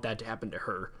doesn't want that to happen to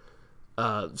her.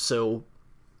 So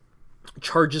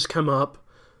charges come up.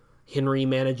 Henry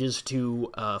manages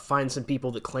to find some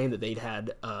people that claim that they'd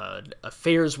had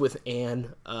affairs with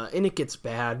Anne, and it gets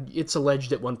bad. It's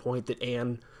alleged at one point that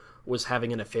Anne was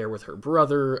having an affair with her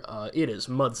brother. It is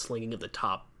mudslinging of the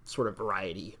top sort of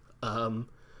variety.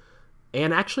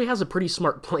 Anne actually has a pretty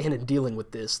smart plan in dealing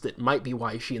with this that might be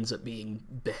why she ends up being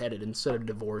beheaded instead of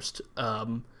divorced.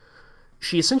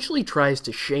 She essentially tries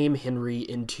to shame Henry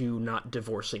into not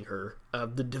divorcing her.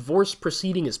 The divorce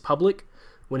proceeding is public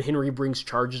when Henry brings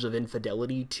charges of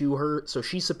infidelity to her, so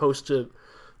she's supposed to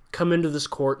come into this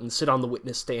court and sit on the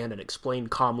witness stand and explain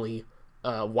calmly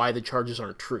why the charges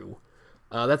aren't true.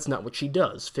 That's not what she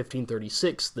does.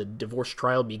 1536, the divorce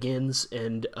trial begins,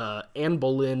 and Anne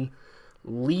Boleyn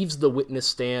leaves the witness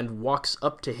stand, walks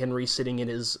up to Henry sitting in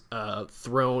his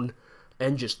throne,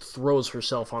 and just throws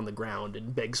herself on the ground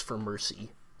and begs for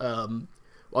mercy.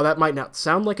 While that might not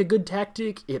sound like a good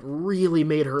tactic, it really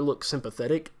made her look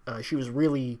sympathetic. She was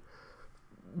really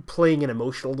playing an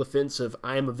emotional defense of,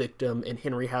 I am a victim, and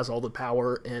Henry has all the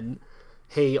power, and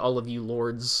hey, all of you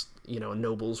lords,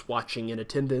 nobles watching in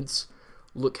attendance,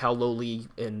 look how lowly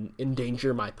and in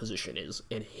danger my position is.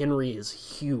 And Henry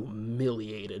is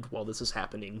humiliated while this is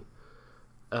happening.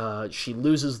 She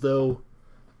loses, though,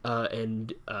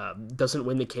 and doesn't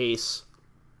win the case.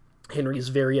 Henry is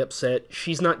very upset.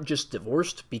 She's not just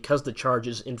divorced because the charge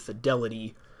is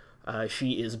infidelity.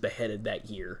 She is beheaded that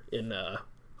year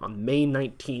on May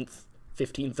 19th,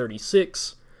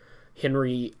 1536.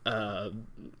 Henry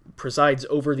presides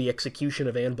over the execution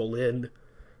of Anne Boleyn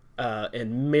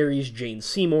and marries Jane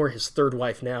Seymour, his third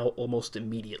wife now, almost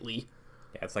immediately.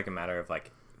 Yeah, it's like a matter of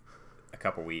like a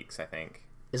couple weeks, I think.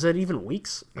 Is that even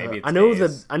weeks? Maybe it's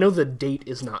days. I know the date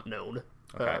is not known.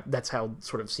 Okay. That's how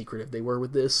sort of secretive they were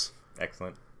with this.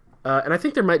 Excellent. And I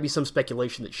think there might be some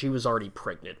speculation that she was already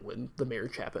pregnant when the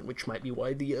marriage happened, which might be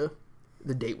why the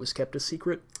date was kept a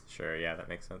secret. Sure, yeah, that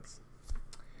makes sense.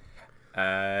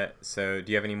 So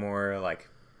do you have any more like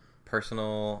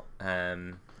personal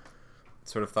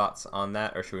sort of thoughts on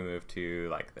that, or should we move to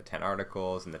like the 10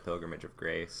 Articles and the Pilgrimage of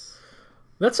Grace?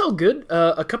 That's all good.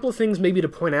 A couple of things maybe to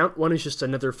point out. One is just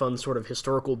another fun sort of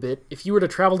historical bit. If you were to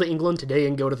travel to England today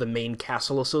and go to the main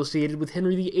castle associated with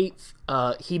Henry VIII,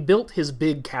 he built his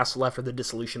big castle after the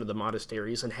dissolution of the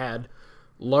monasteries and had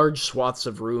large swaths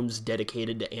of rooms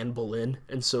dedicated to Anne Boleyn.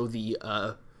 And so the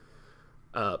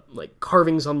like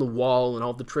carvings on the wall and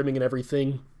all the trimming and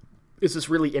everything is this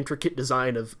really intricate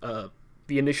design of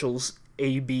the initials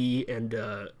AB and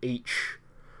H.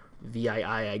 VIII,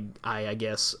 I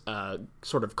guess,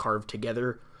 sort of carved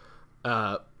together.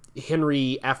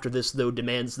 Henry, after this, though,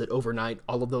 demands that overnight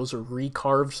all of those are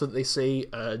recarved so that they say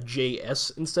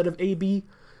JS instead of AB.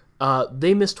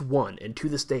 They missed one, and to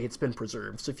this day it's been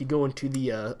preserved. So if you go into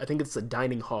the, I think it's the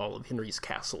dining hall of Henry's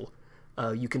castle,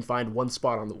 you can find one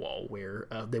spot on the wall where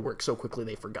they worked so quickly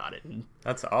they forgot it. And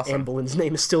that's awesome. Anne Boleyn's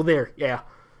name is still there, yeah.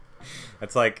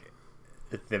 That's like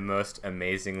the most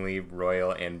amazingly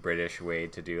royal and British way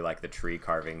to do like the tree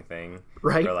carving thing,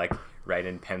 right? Or like write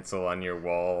in pencil on your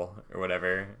wall or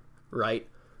whatever, right?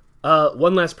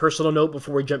 One last personal note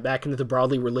before we jump back into the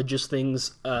broadly religious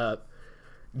things.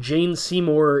 Jane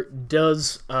Seymour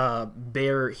does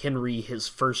bear Henry his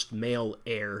first male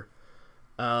heir,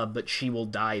 but she will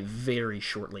die very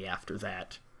shortly after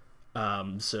that.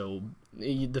 So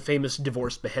the famous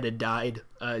divorced beheaded died.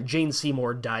 Jane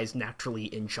Seymour dies naturally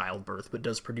in childbirth, but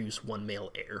does produce one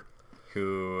male heir,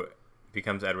 who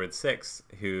becomes Edward VI,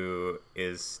 who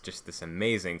is just this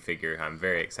amazing figure I'm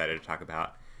very excited to talk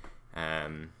about.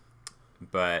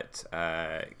 But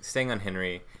staying on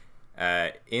Henry,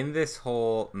 in this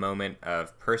whole moment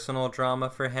of personal drama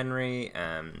for Henry,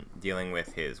 dealing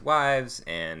with his wives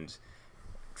and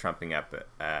trumping up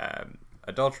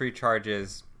adultery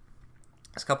charges,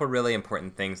 there's a couple really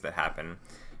important things that happen.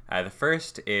 The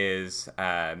first is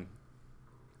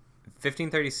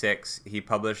 1536, he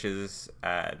publishes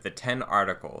the 10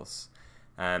 Articles,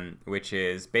 which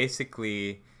is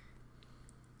basically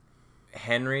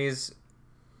Henry's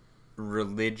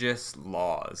religious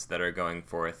laws that are going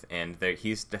forth, and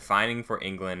he's defining for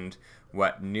England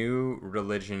what new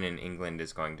religion in England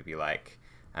is going to be like.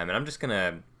 And I'm just going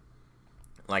to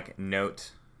like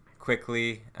note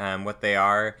quickly what they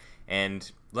are.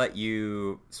 and let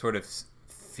you sort of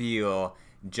feel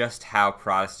just how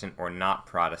Protestant or not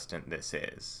Protestant this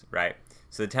is, right?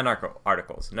 So the 10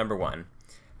 articles. Number 1,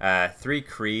 3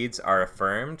 creeds are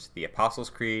affirmed: the Apostles'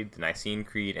 Creed, the Nicene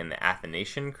Creed, and the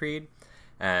Athanasian Creed.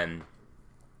 And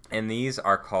these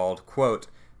are called, quote,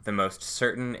 the most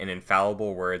certain and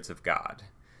infallible words of God.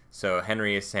 So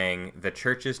Henry is saying the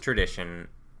Church's tradition,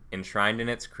 enshrined in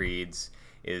its creeds,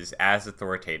 is as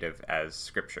authoritative as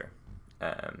Scripture.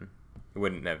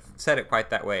 Wouldn't have said it quite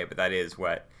that way, but that is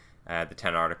what the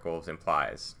 10 articles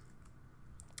implies.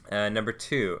 Number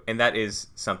 2, and that is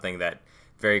something that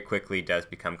very quickly does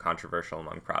become controversial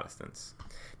among Protestants.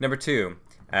 Number 2,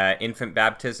 infant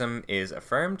baptism is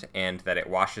affirmed and that it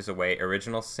washes away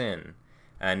original sin.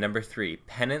 Number 3,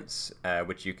 penance,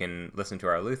 which you can listen to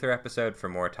our Luther episode for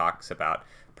more talks about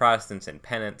Protestants and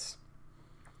penance.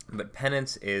 But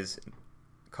penance is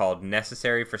called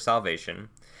necessary for salvation.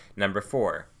 Number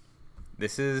 4,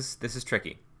 this is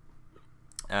tricky.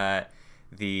 So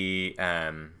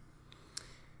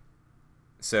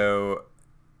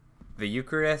the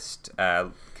Eucharist,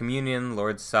 communion,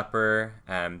 Lord's Supper,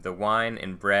 the wine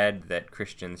and bread that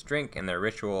Christians drink in their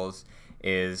rituals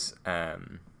is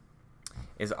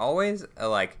always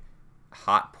a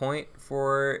hot point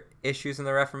for issues in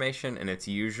the Reformation, and it's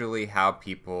usually how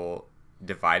people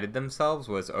divided themselves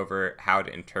was over how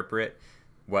to interpret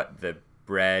what the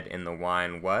bread and the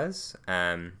wine was.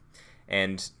 And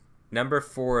number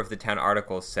 4 of the 10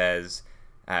 articles says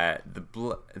the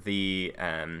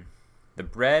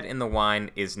bread and the wine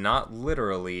is not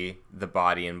literally the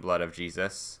body and blood of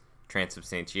Jesus.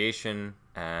 Transubstantiation,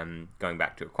 going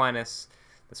back to Aquinas,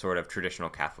 the sort of traditional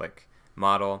Catholic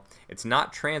model. It's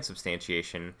not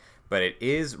transubstantiation, but it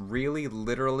is really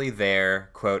literally there,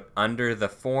 quote, under the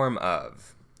form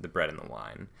of the bread and the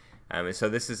wine. So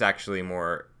this is actually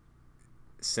more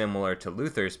similar to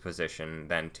Luther's position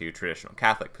than to traditional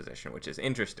Catholic position, which is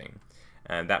interesting.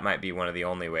 That might be one of the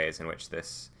only ways in which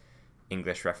this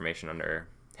English Reformation under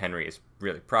Henry is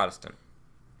really Protestant.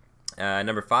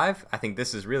 Number 5, I think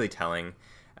this is really telling.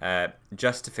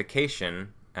 Justification,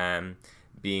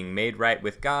 being made right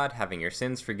with God, having your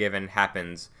sins forgiven,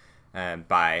 happens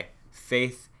by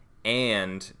faith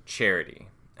and charity,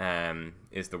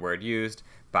 is the word used,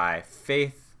 by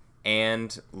faith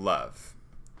and love.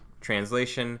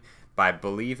 Translation, by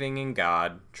believing in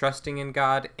God, trusting in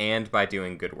God, and by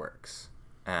doing good works,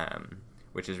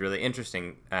 which is really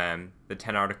interesting. The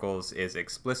 10 Articles is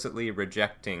explicitly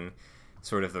rejecting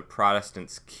sort of the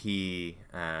Protestants' key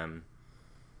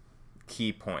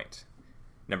point.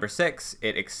 Number 6,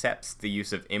 it accepts the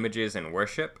use of images in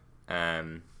worship,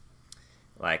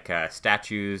 like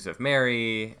statues of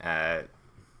Mary,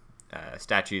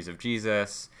 statues of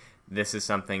Jesus. This is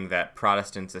something that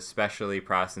Protestants, especially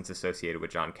Protestants associated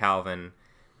with John Calvin,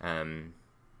 and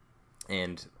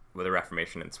with the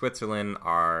Reformation in Switzerland,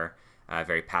 are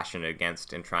very passionate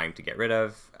against and trying to get rid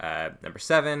of. Number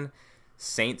 7,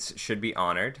 saints should be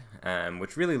honored,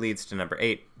 which really leads to number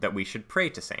 8, that we should pray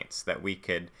to saints, that we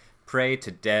could pray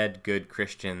to dead, good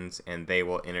Christians, and they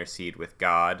will intercede with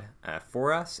God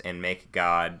for us and make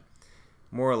God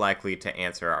more likely to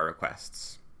answer our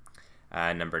requests.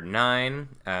 Number 9,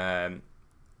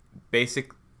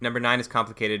 number 9 is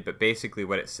complicated, but basically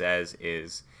what it says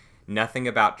is nothing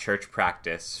about church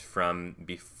practice from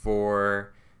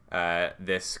before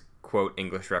this, quote,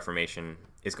 English Reformation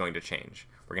is going to change.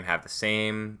 We're going to have the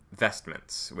same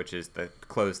vestments, which is the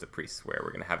clothes the priests wear.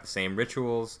 We're going to have the same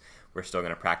rituals. We're still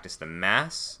going to practice the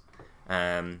Mass.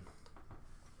 The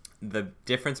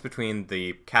difference between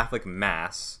the Catholic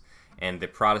Mass and the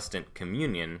Protestant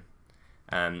communion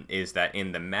is that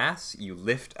in the Mass, you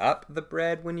lift up the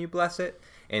bread when you bless it,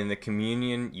 and in the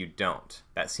communion, you don't.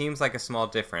 That seems like a small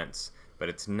difference, but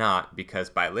it's not, because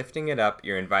by lifting it up,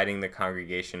 you're inviting the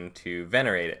congregation to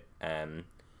venerate it.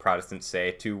 Protestants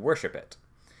say to worship it,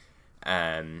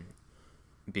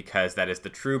 because that is the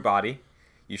true body.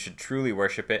 You should truly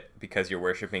worship it because you're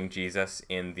worshiping Jesus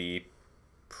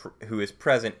who is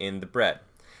present in the bread.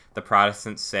 The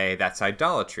Protestants say that's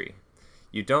idolatry.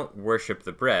 You don't worship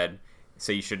the bread,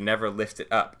 so you should never lift it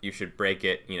up. You should break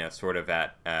it, sort of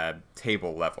at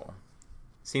table level.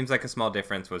 Seems like a small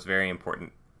difference, was very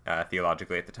important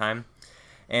theologically at the time.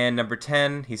 And number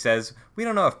 10, he says, we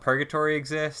don't know if purgatory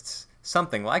exists.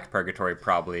 Something like purgatory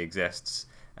probably exists.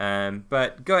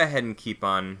 But go ahead and keep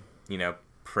on,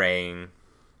 praying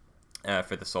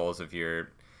for the souls of your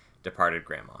departed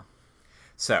grandma.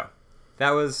 So,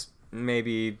 that was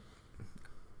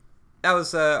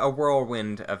a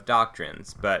whirlwind of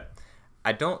doctrines, but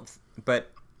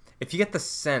if you get the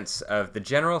sense of the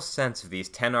general sense of these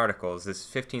 10 articles, this is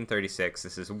 1536,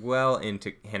 this is well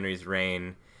into Henry's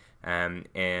reign,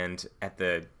 and at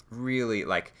the really,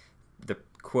 like, the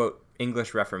quote,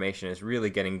 English Reformation is really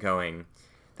getting going.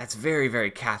 That's very, very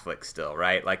Catholic still,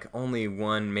 right? Like, only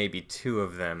one, maybe two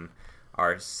of them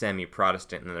are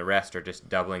semi-Protestant, and the rest are just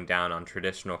doubling down on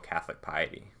traditional Catholic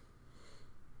piety.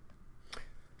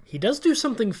 He does do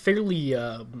something fairly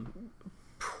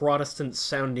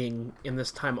Protestant-sounding in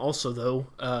this time also, though,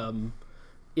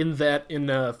 in that in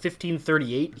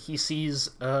 1538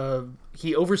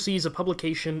 he oversees a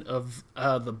publication of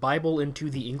the Bible into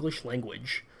the English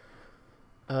language.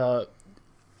 I'll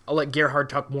let Gerhard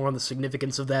talk more on the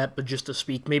significance of that, but just to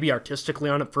speak maybe artistically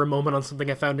on it for a moment on something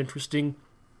I found interesting.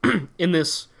 In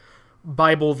this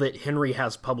Bible that Henry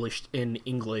has published in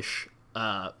English,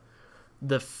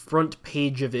 the front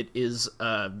page of it is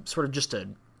sort of just the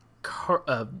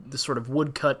sort of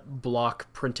woodcut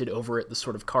block printed over it, the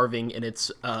sort of carving, and it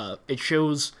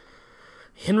shows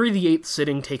Henry VIII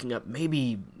sitting, taking up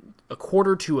maybe a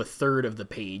quarter to a third of the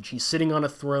page. He's sitting on a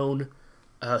throne,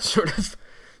 sort of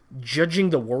judging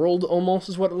the world, almost,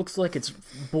 is what it looks like. It's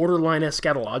borderline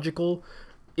eschatological.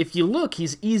 If you look,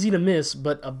 he's easy to miss,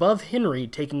 but above Henry,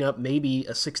 taking up maybe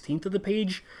a 16th of the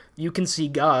page, you can see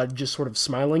God just sort of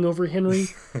smiling over Henry,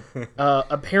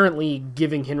 apparently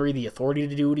giving Henry the authority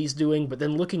to do what he's doing, but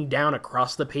then looking down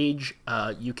across the page,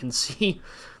 you can see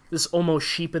this almost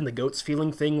sheep and the goats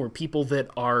feeling thing, where people that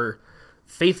are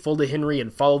faithful to Henry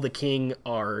and follow the king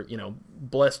are,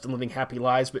 blessed and living happy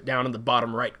lives, but down in the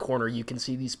bottom right corner, you can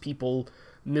see these people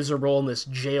miserable in this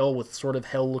jail with sort of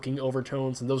hell-looking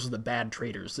overtones, and those are the bad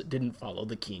traitors that didn't follow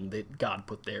the king that God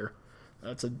put there.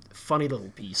 It's a funny little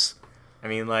piece. I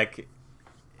mean, like,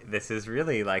 this is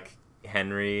really like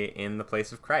Henry in the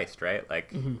place of Christ, right?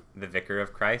 Like, the vicar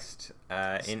of Christ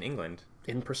in England.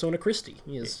 In persona Christi,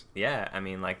 he is. Yeah, I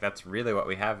mean, like, that's really what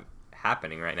we have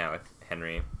happening right now with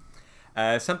Henry.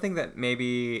 Something that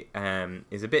maybe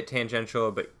is a bit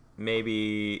tangential, but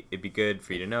maybe it'd be good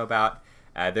for you to know about.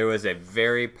 There was a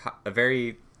very,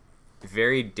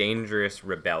 very dangerous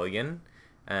rebellion.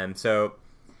 So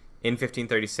in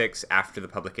 1536, after the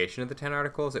publication of the 10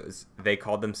 Articles, they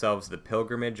called themselves the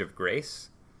Pilgrimage of Grace.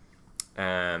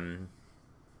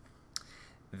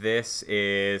 This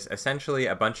is essentially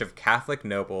a bunch of Catholic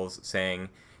nobles saying,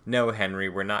 "No, Henry,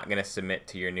 we're not going to submit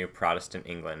to your new Protestant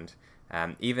England."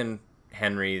 Even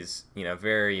Henry's,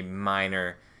 very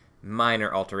minor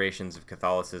alterations of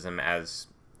Catholicism, as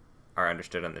are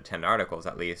understood on the 10 Articles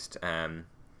at least,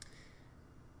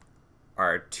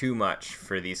 are too much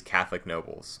for these Catholic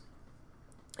nobles.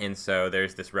 And so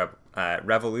there's this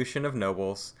revolution of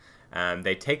nobles.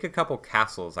 They take a couple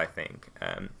castles, I think,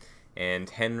 and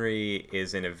Henry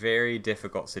is in a very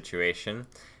difficult situation,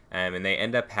 and they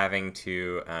end up having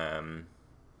to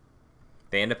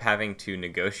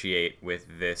negotiate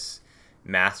with this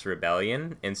mass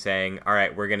rebellion and saying, all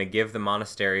right, we're going to give the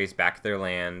monasteries back their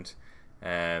land.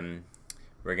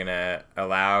 We're going to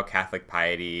allow Catholic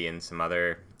piety and some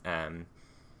other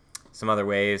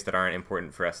ways that aren't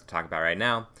important for us to talk about right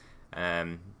now.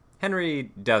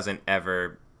 Henry doesn't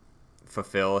ever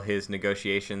fulfill his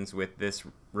negotiations with this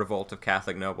revolt of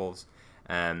Catholic nobles,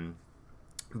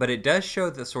 but it does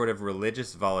show the sort of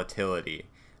religious volatility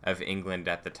of England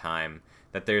at the time,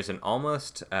 that there's an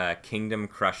almost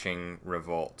kingdom-crushing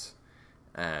revolt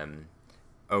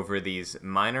over these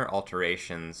minor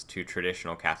alterations to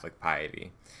traditional Catholic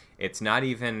piety. It's not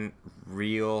even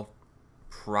real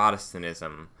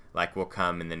Protestantism like will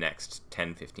come in the next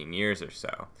 10, 15 years or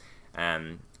so.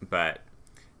 But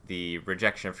the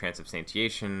rejection of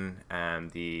transubstantiation,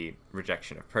 the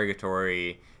rejection of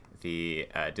purgatory, the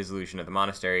dissolution of the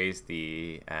monasteries,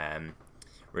 the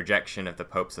rejection of the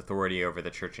Pope's authority over the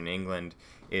Church in England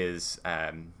is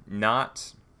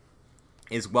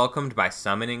welcomed by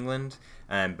some in England,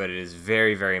 but it is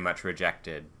very, very much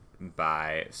rejected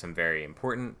by some very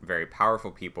important, very powerful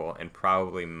people, and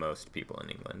probably most people in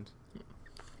England.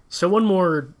 So one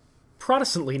more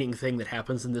Protestant-leaning thing that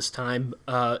happens in this time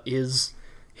is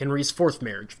Henry's fourth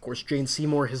marriage. Of course, Jane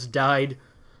Seymour has died.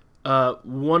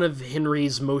 One of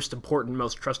Henry's most important,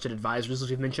 most trusted advisors,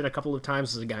 as we've mentioned a couple of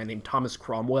times, is a guy named Thomas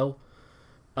Cromwell.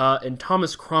 And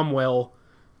Thomas Cromwell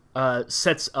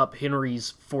sets up Henry's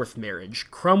fourth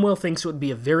marriage. Cromwell thinks it would be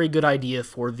a very good idea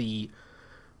for the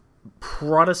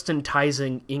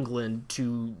Protestantizing England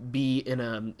to be in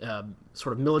a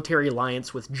sort of military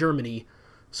alliance with Germany.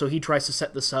 So he tries to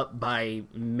set this up by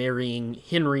marrying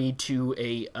Henry to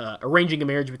arranging a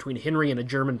marriage between Henry and a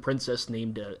German princess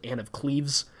named Anne of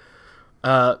Cleves.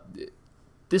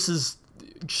 This is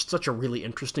just such a really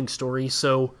interesting story.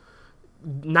 So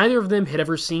neither of them had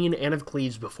ever seen Anne of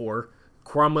Cleves before.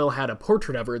 Cromwell had a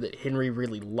portrait of her that Henry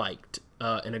really liked,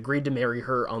 and agreed to marry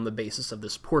her on the basis of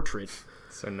this portrait.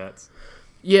 So nuts.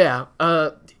 Yeah,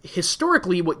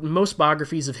 historically, what most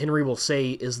biographies of Henry will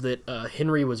say is that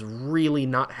Henry was really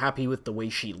not happy with the way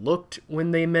she looked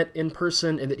when they met in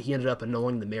person, and that he ended up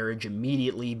annulling the marriage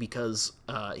immediately because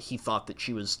he thought that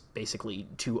she was basically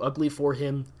too ugly for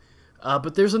him.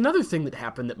 But there's another thing that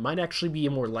happened that might actually be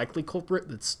a more likely culprit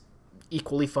that's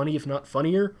equally funny, if not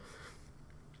funnier.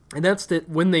 And that's that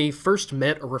when they first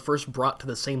met or were first brought to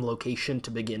the same location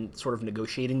to begin sort of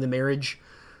negotiating the marriage,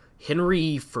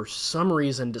 Henry, for some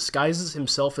reason, disguises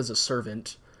himself as a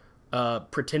servant,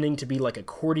 pretending to be like a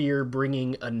courtier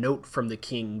bringing a note from the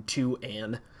king to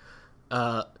Anne.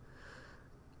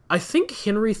 I think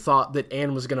Henry thought that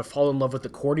Anne was going to fall in love with the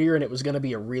courtier and it was going to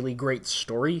be a really great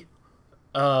story.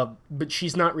 But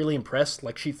she's not really impressed.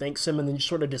 Like, she thanks him and then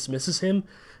sort of dismisses him,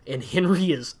 and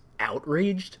Henry is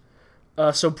outraged.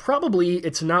 So probably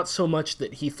it's not so much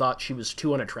that he thought she was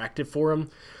too unattractive for him.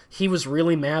 He was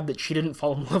really mad that she didn't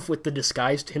fall in love with the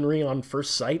disguised Henry on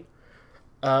first sight,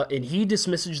 and he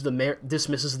dismisses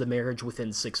the marriage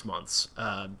within 6 months.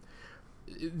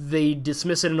 They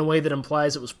dismiss it in a way that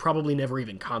implies it was probably never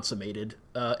even consummated,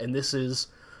 and this is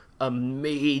a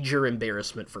major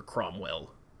embarrassment for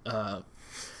Cromwell.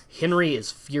 Henry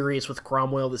is furious with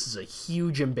Cromwell. This is a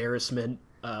huge embarrassment.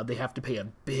 They have to pay a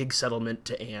big settlement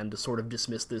to Anne to sort of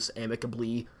dismiss this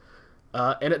amicably.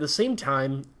 And at the same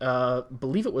time,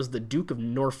 believe it was the Duke of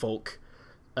Norfolk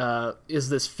is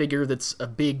this figure that's a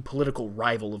big political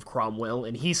rival of Cromwell,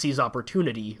 and he sees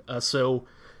opportunity. So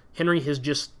Henry has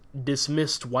just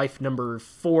dismissed wife number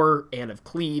 4, Anne of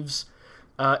Cleves,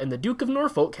 and the Duke of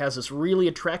Norfolk has this really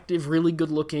attractive, really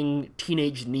good-looking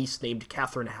teenage niece named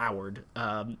Catherine Howard,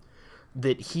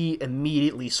 that he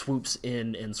immediately swoops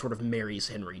in and sort of marries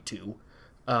Henry to.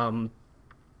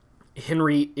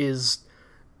 Henry is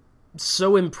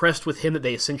so impressed with him that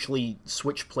they essentially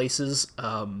switch places.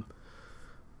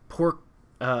 Poor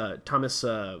Thomas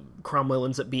Cromwell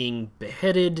ends up being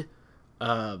beheaded.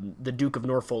 The Duke of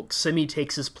Norfolk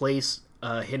semi-takes his place.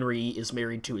 Henry is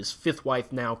married to his 5th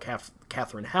wife now,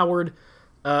 Catherine Howard,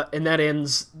 and that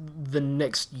ends the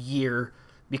next year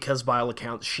because, by all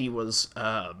accounts, she was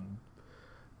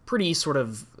pretty sort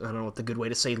of, I don't know what the good way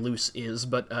to say loose is,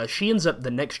 but she ends up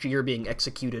the next year being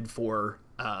executed for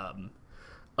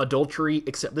adultery,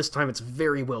 except this time it's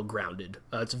very well grounded.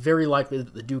 It's very likely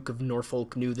that the Duke of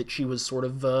Norfolk knew that she was sort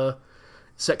of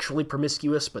sexually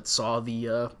promiscuous, but saw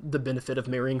the benefit of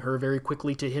marrying her very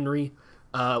quickly to Henry.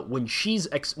 When she's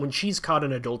caught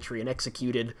in adultery and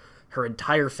executed, her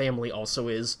entire family also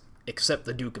is, except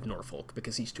the Duke of Norfolk,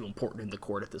 because he's too important in the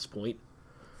court at this point.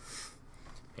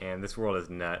 And this world is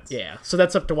nuts. Yeah, so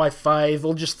that's up to wife 5.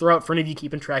 We'll just throw out for any of you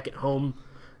keeping track at home.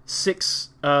 6,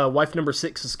 wife number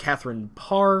 6 is Catherine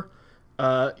Parr.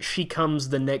 She comes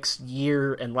the next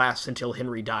year and lasts until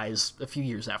Henry dies a few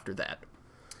years after that.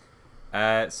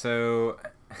 So,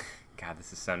 God,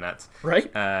 this is so nuts.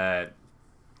 Right?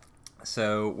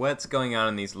 So what's going on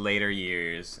in these later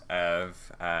years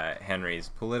of Henry's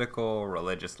political,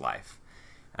 religious life?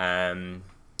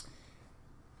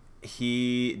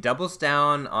 He doubles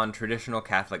down on traditional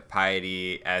Catholic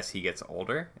piety as he gets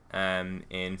older. In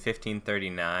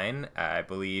 1539, I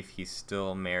believe he's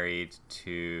still married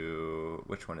to...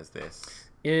 Which one is this?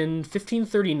 In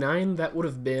 1539, that would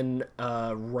have been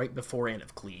right before Anne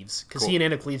of Cleves, because he and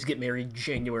Anne of Cleves get married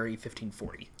January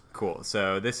 1540. Cool.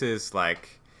 So this is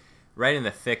like right in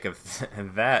the thick of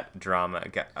that drama.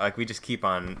 Like, we just keep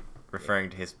on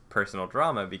referring to his personal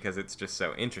drama because it's just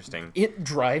so interesting. It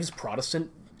drives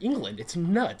Protestant England. It's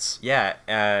nuts. Yeah,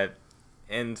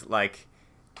 and like,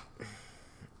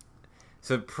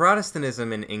 so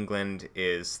Protestantism in England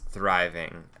is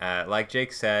thriving. Like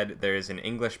Jake said, there's an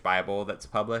English Bible that's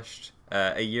published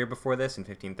a year before this in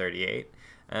 1538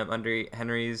 under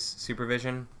Henry's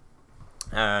supervision.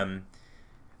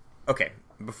 Okay,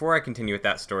 before I continue with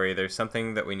that story, there's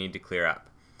something that we need to clear up.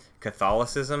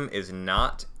 Catholicism is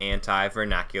not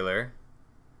anti-vernacular,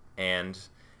 and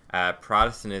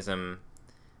Protestantism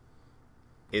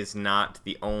is not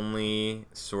the only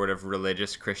sort of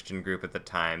religious Christian group at the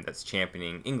time that's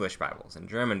championing English Bibles and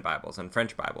German Bibles and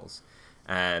French Bibles.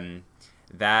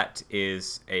 That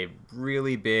is a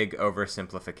really big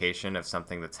oversimplification of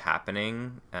something that's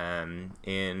happening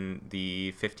in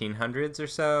the 1500s or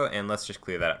so, and let's just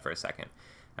clear that up for a second.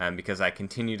 Because I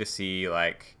continue to see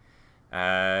like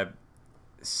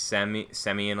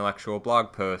semi-intellectual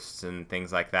blog posts and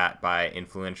things like that by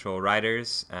influential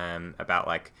writers about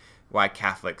like why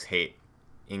Catholics hate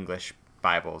English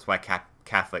Bibles, why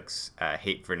Catholics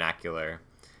hate vernacular,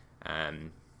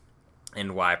 and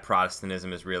why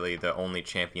Protestantism is really the only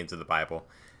champions of the Bible.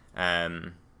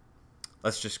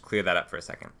 Let's just clear that up for a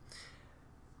second.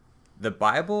 The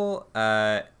Bible,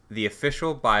 the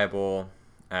official Bible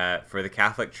for the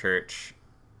Catholic Church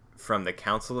from the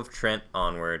Council of Trent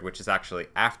onward, which is actually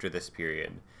after this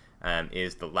period,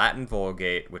 is the Latin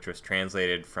Vulgate, which was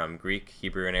translated from Greek,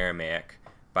 Hebrew, and Aramaic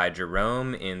by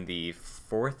Jerome in the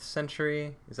 4th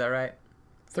century. Is that right?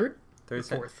 Third? Third?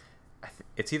 Fourth?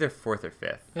 It's either 4th or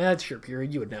 5th. That's your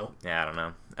period. You would know. Yeah, I don't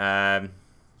know.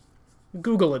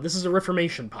 Google it. This is a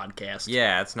Reformation podcast.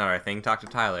 Yeah, that's not our thing. Talk to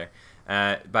Tyler.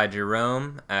 By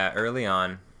Jerome early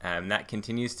on. That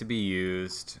continues to be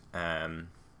used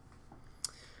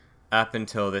up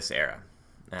until this era,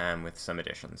 with some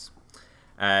additions.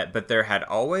 But there had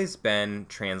always been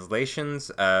translations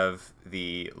of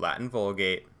the Latin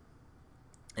Vulgate,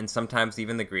 and sometimes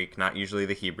even the Greek, not usually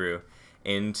the Hebrew,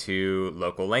 into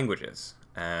local languages.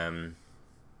 The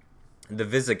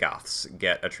Visigoths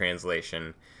get a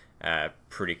translation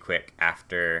pretty quick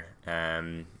after,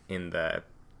 in the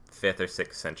 5th or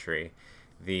 6th century.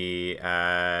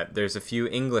 There's a few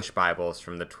English Bibles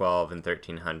from the 12 and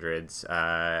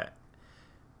 1300s.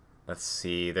 Let's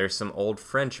see, there's some old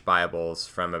French Bibles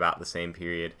from about the same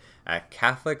period.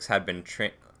 Catholics had been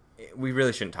we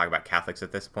really shouldn't talk about Catholics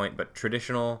at this point, but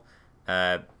traditional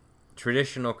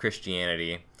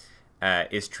Christianity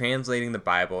is translating the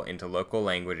Bible into local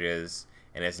languages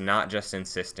and is not just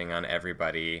insisting on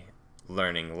everybody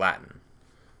learning Latin.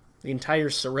 The entire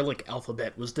Cyrillic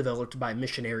alphabet was developed by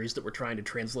missionaries that were trying to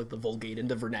translate the Vulgate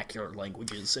into vernacular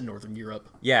languages in Northern Europe.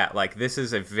 Yeah, like this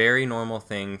is a very normal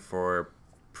thing for,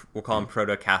 we'll call them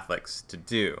proto-Catholics, to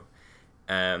do.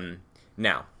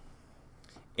 Now,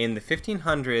 in the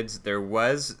 1500s, there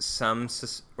was some,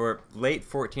 or late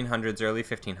 1400s, early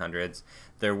 1500s,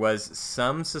 there was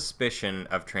some suspicion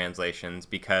of translations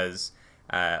because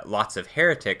lots of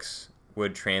heretics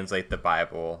would translate the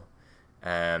Bible,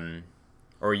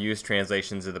 or use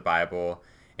translations of the Bible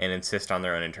and insist on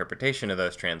their own interpretation of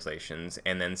those translations,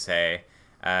 and then say,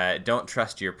 don't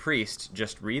trust your priest,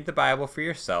 just read the Bible for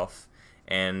yourself,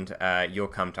 and you'll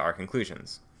come to our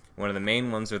conclusions. One of the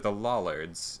main ones are the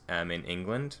Lollards in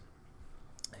England,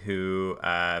 who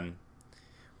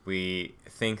we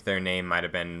think their name might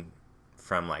have been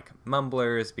from, like,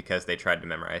 mumblers, because they tried to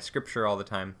memorize scripture all the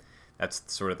time. That's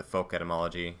sort of the folk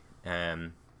etymology.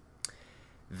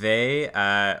 They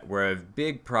were a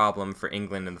big problem for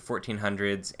England in the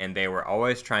 1400s, and they were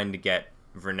always trying to get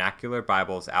vernacular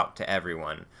Bibles out to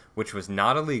everyone, which was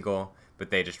not illegal, but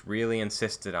they just really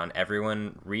insisted on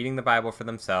everyone reading the Bible for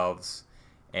themselves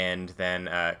and then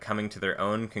coming to their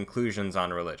own conclusions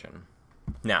on religion.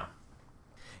 Now,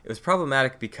 it was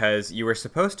problematic because you were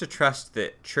supposed to trust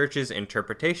the church's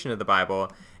interpretation of the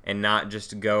Bible and not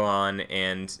just go on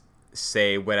and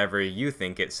say whatever you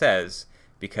think it says,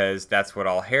 because that's what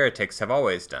all heretics have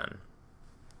always done,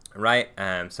 right?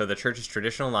 So the church's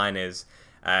traditional line is,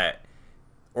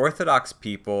 Orthodox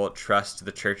people trust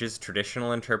the church's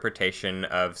traditional interpretation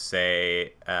of,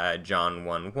 say, John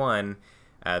 1:1,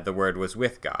 the Word was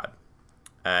with God.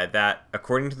 That,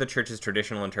 according to the church's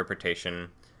traditional interpretation,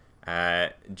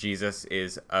 Jesus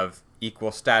is of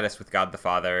equal status with God the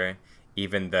Father,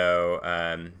 even though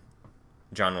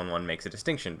John 1:1 makes a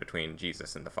distinction between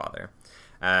Jesus and the Father.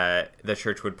 The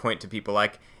church would point to people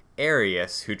like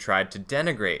Arius, who tried to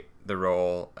denigrate the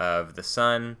role of the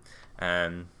Son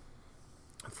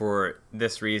for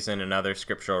this reason and other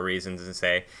scriptural reasons, and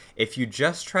say, if you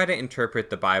just try to interpret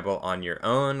the Bible on your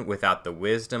own without the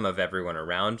wisdom of everyone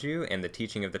around you and the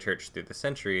teaching of the church through the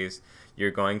centuries,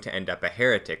 you're going to end up a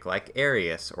heretic like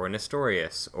Arius or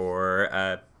Nestorius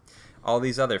or all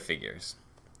these other figures.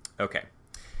 Okay,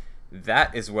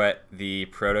 that is what the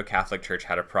proto-Catholic Church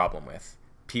had a problem with.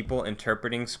 People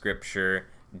interpreting scripture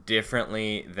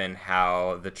differently than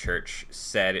how the church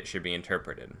said it should be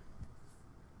interpreted.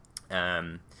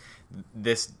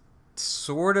 This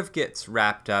sort of gets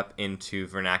wrapped up into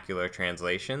vernacular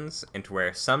translations, into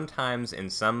where sometimes in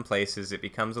some places it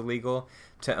becomes illegal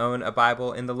to own a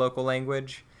Bible in the local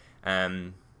language.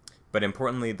 But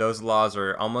importantly, those laws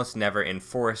are almost never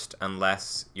enforced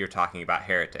unless you're talking about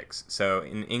heretics. So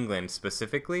in England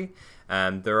specifically,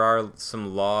 there are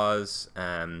some laws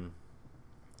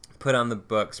put on the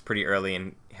books pretty early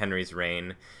in Henry's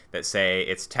reign that say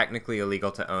it's technically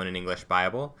illegal to own an English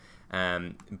Bible,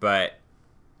 but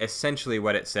essentially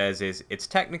what it says is it's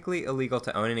technically illegal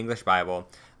to own an English Bible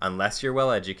unless you're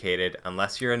well educated,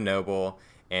 unless you're a noble,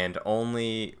 and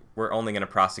we're only going to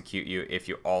prosecute you if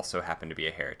you also happen to be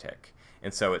a heretic.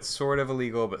 And so it's sort of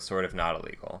illegal, but sort of not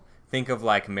illegal. Think of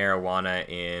like marijuana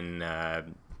in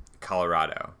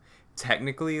Colorado.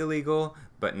 technically illegal,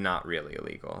 but not really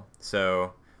illegal.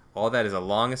 So all that is a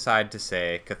long aside to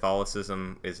say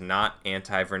Catholicism is not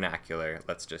anti-vernacular.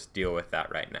 Let's just deal with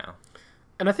that right now.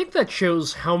 And I think that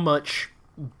shows how much,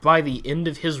 by the end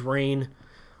of his reign,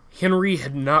 Henry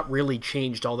had not really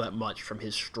changed all that much from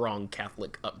his strong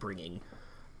Catholic upbringing.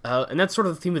 And that's sort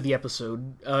of the theme of the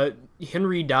episode.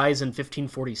 Henry dies in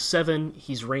 1547.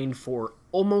 He's reigned for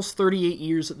almost 38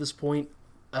 years at this point.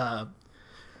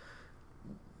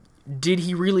 Did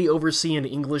he really oversee an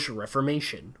English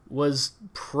Reformation? Was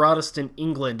Protestant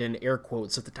England, in air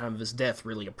quotes, at the time of his death,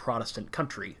 really a Protestant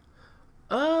country?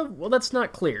 Well, that's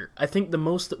not clear. I think the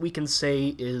most that we can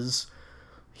say is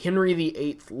Henry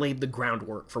VIII laid the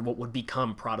groundwork for what would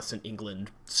become Protestant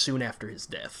England soon after his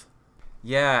death.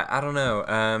 Yeah, I don't know.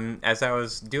 As I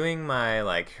was doing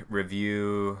my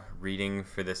review reading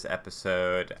for this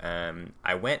episode,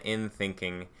 I went in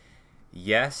thinking,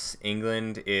 yes,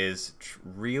 England is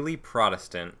really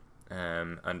Protestant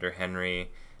under Henry,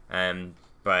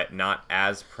 but not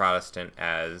as Protestant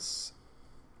as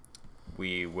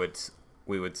we would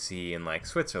see in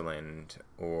Switzerland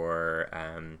or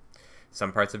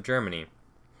some parts of Germany.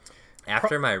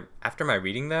 After my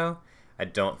reading, though, I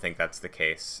don't think that's the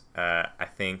case. I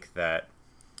think that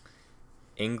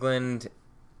England,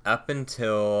 up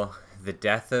until the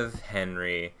death of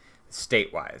Henry,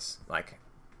 state-wise,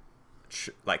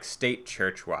 state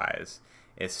church-wise,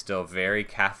 is still very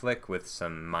Catholic with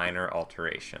some minor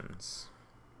alterations.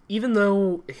 Even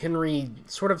though Henry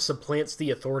sort of supplants the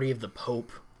authority of the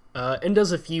Pope and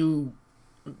does a few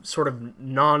sort of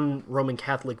non-Roman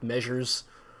Catholic measures,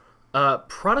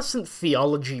 Protestant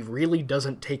theology really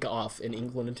doesn't take off in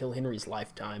England until Henry's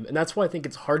lifetime, and that's why I think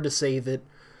it's hard to say that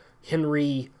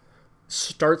Henry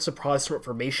starts a Protestant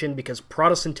Reformation, because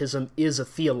Protestantism is a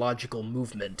theological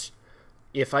movement.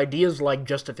 If ideas like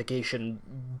justification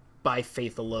by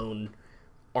faith alone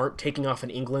aren't taking off in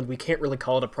England, we can't really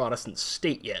call it a Protestant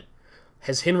state yet.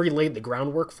 Has Henry laid the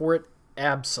groundwork for it?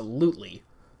 Absolutely.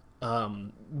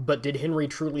 But did Henry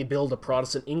truly build a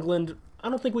Protestant England? I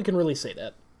don't think we can really say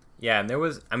that. Yeah, and there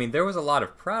was a lot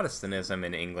of Protestantism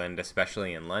in England,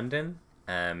 especially in London,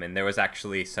 and there was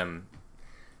actually some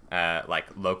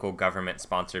local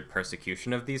government-sponsored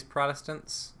persecution of these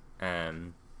Protestants.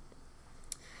 There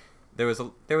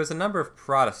was a number of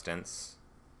Protestants,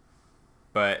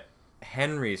 but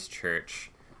Henry's church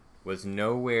was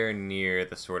nowhere near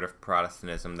the sort of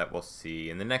Protestantism that we'll see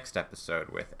in the next episode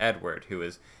with Edward, who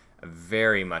is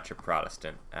very much a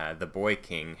Protestant. The boy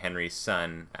king, Henry's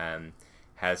son,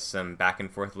 has some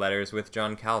back-and-forth letters with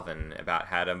John Calvin about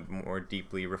how to more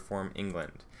deeply reform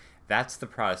England. That's the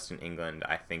Protestant England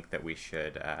I think that we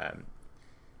should...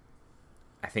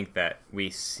 I think that we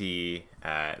see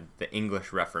the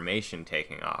English Reformation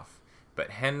taking off. But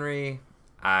Henry,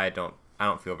 I don't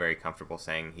feel very comfortable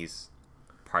saying he's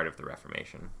part of the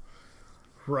Reformation.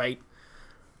 Right.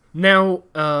 Now,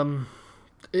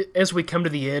 as we come to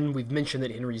the end, we've mentioned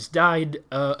that Henry's died.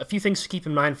 A few things to keep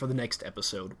in mind for the next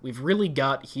episode. We've really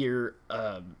got here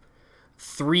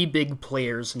 3 big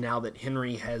players now that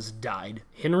Henry has died.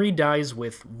 Henry dies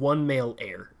with one male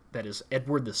heir. That is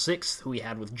Edward VI, who he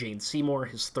had with Jane Seymour,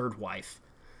 his third wife.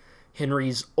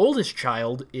 Henry's oldest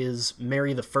child is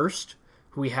Mary I,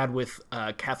 who he had with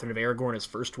Catherine of Aragon, his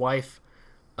first wife.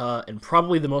 And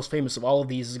probably the most famous of all of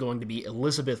these is going to be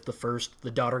Elizabeth I, the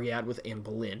daughter he had with Anne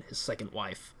Boleyn, his second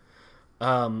wife.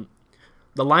 The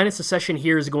line of succession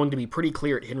here is going to be pretty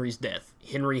clear at Henry's death.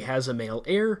 Henry has a male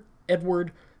heir,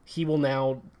 Edward. He will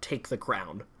now take the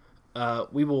crown.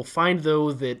 We will find,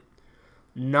 though, that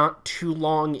not too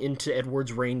long into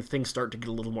Edward's reign, things start to get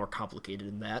a little more complicated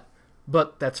in that.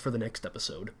 But that's for the next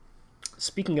episode.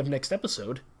 Speaking of next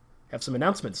episode, have some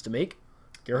announcements to make.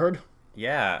 Gerhard?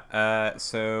 Yeah,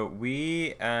 so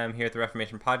we here at the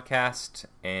Reformation Podcast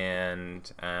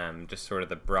and just sort of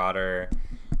the broader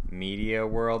media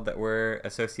world that we're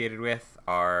associated with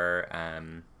are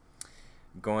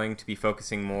going to be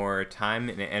focusing more time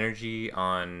and energy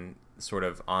on sort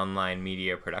of online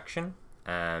media production.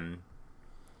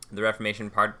 The Reformation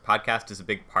Podcast is a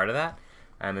big part of that.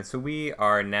 And so we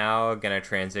are now going to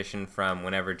transition from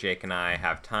whenever Jake and I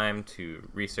have time to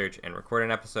research and record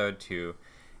an episode to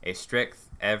a strict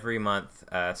every month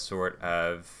sort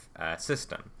of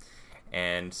system.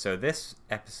 And so this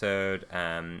episode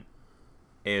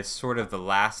is sort of the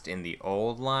last in the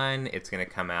old line. It's going to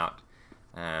come out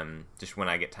just when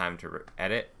I get time to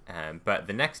edit. But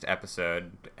the next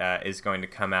episode is going to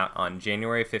come out on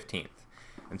January 15th.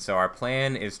 And so our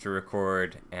plan is to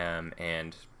record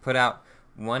and put out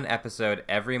one episode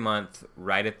every month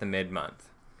right at the mid-month.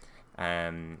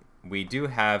 We do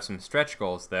have some stretch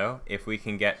goals, though. If we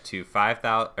can get to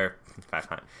 5,000 or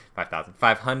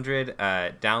 500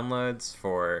 downloads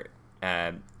for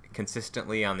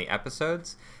consistently on the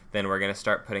episodes, then we're going to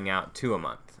start putting out 2 a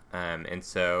month. And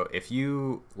so if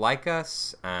you like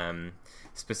us,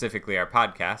 specifically our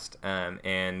podcast,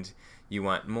 and you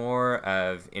want more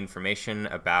of information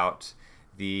about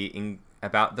the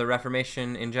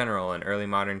Reformation in general and early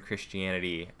modern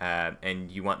Christianity,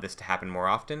 and you want this to happen more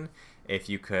often, if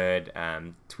you could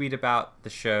tweet about the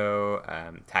show,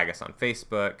 tag us on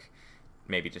Facebook,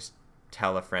 maybe just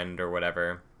tell a friend or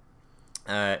whatever.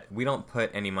 We don't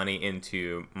put any money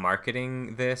into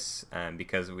marketing this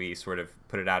because we sort of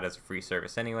put it out as a free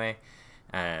service anyway.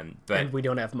 But and we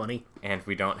don't have money. And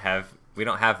we don't have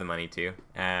the money to.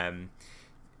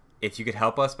 If you could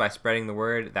help us by spreading the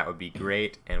word, that would be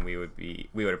great, and we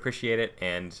would appreciate it.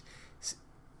 And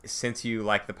since you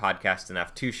like the podcast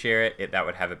enough to share it, that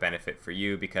would have a benefit for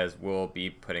you because we'll be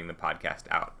putting the podcast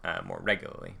out more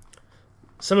regularly.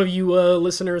 Some of you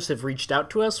listeners have reached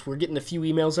out to us. We're getting a few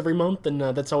emails every month, and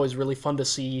that's always really fun to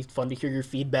see, fun to hear your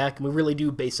feedback. And we really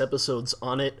do base episodes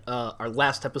on it. Our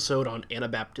last episode on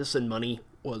Anabaptists and money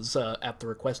was at the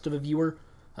request of a viewer,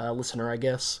 listener, I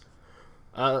guess.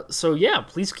 So yeah,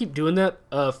 please keep doing that.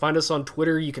 Find us on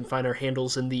Twitter. You can find our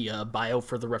handles in the bio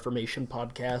for the Reformation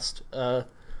podcast.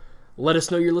 Let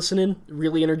us know you're listening.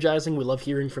 Really energizing. We love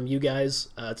hearing from you guys.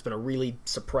 It's been a really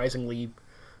surprisingly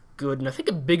good, and I think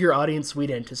a bigger audience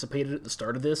we'd anticipated at the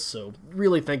start of this, so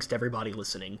really thanks to everybody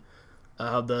listening.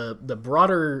 The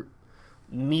broader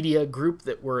media group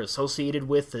that we're associated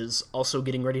with is also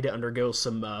getting ready to undergo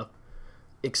some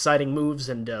exciting moves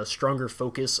and stronger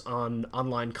focus on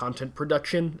online content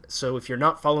production. So if you're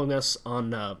not following us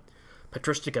on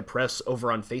Patristica Press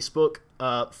over on Facebook,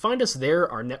 find us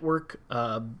there, our network,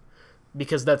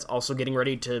 because that's also getting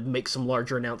ready to make some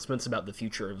larger announcements about the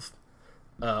future of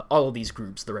all of these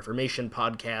groups, the Reformation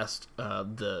podcast,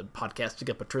 the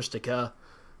Podcastica Patristica,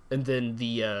 and then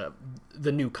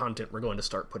the new content we're going to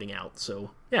start putting out. So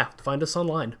yeah, find us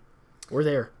online. We're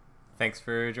there. Thanks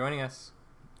for joining us.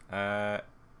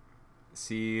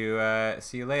 See you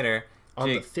later. On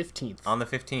Jake, the 15th. On the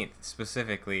 15th,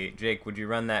 specifically. Jake, would you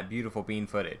run that beautiful bean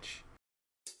footage?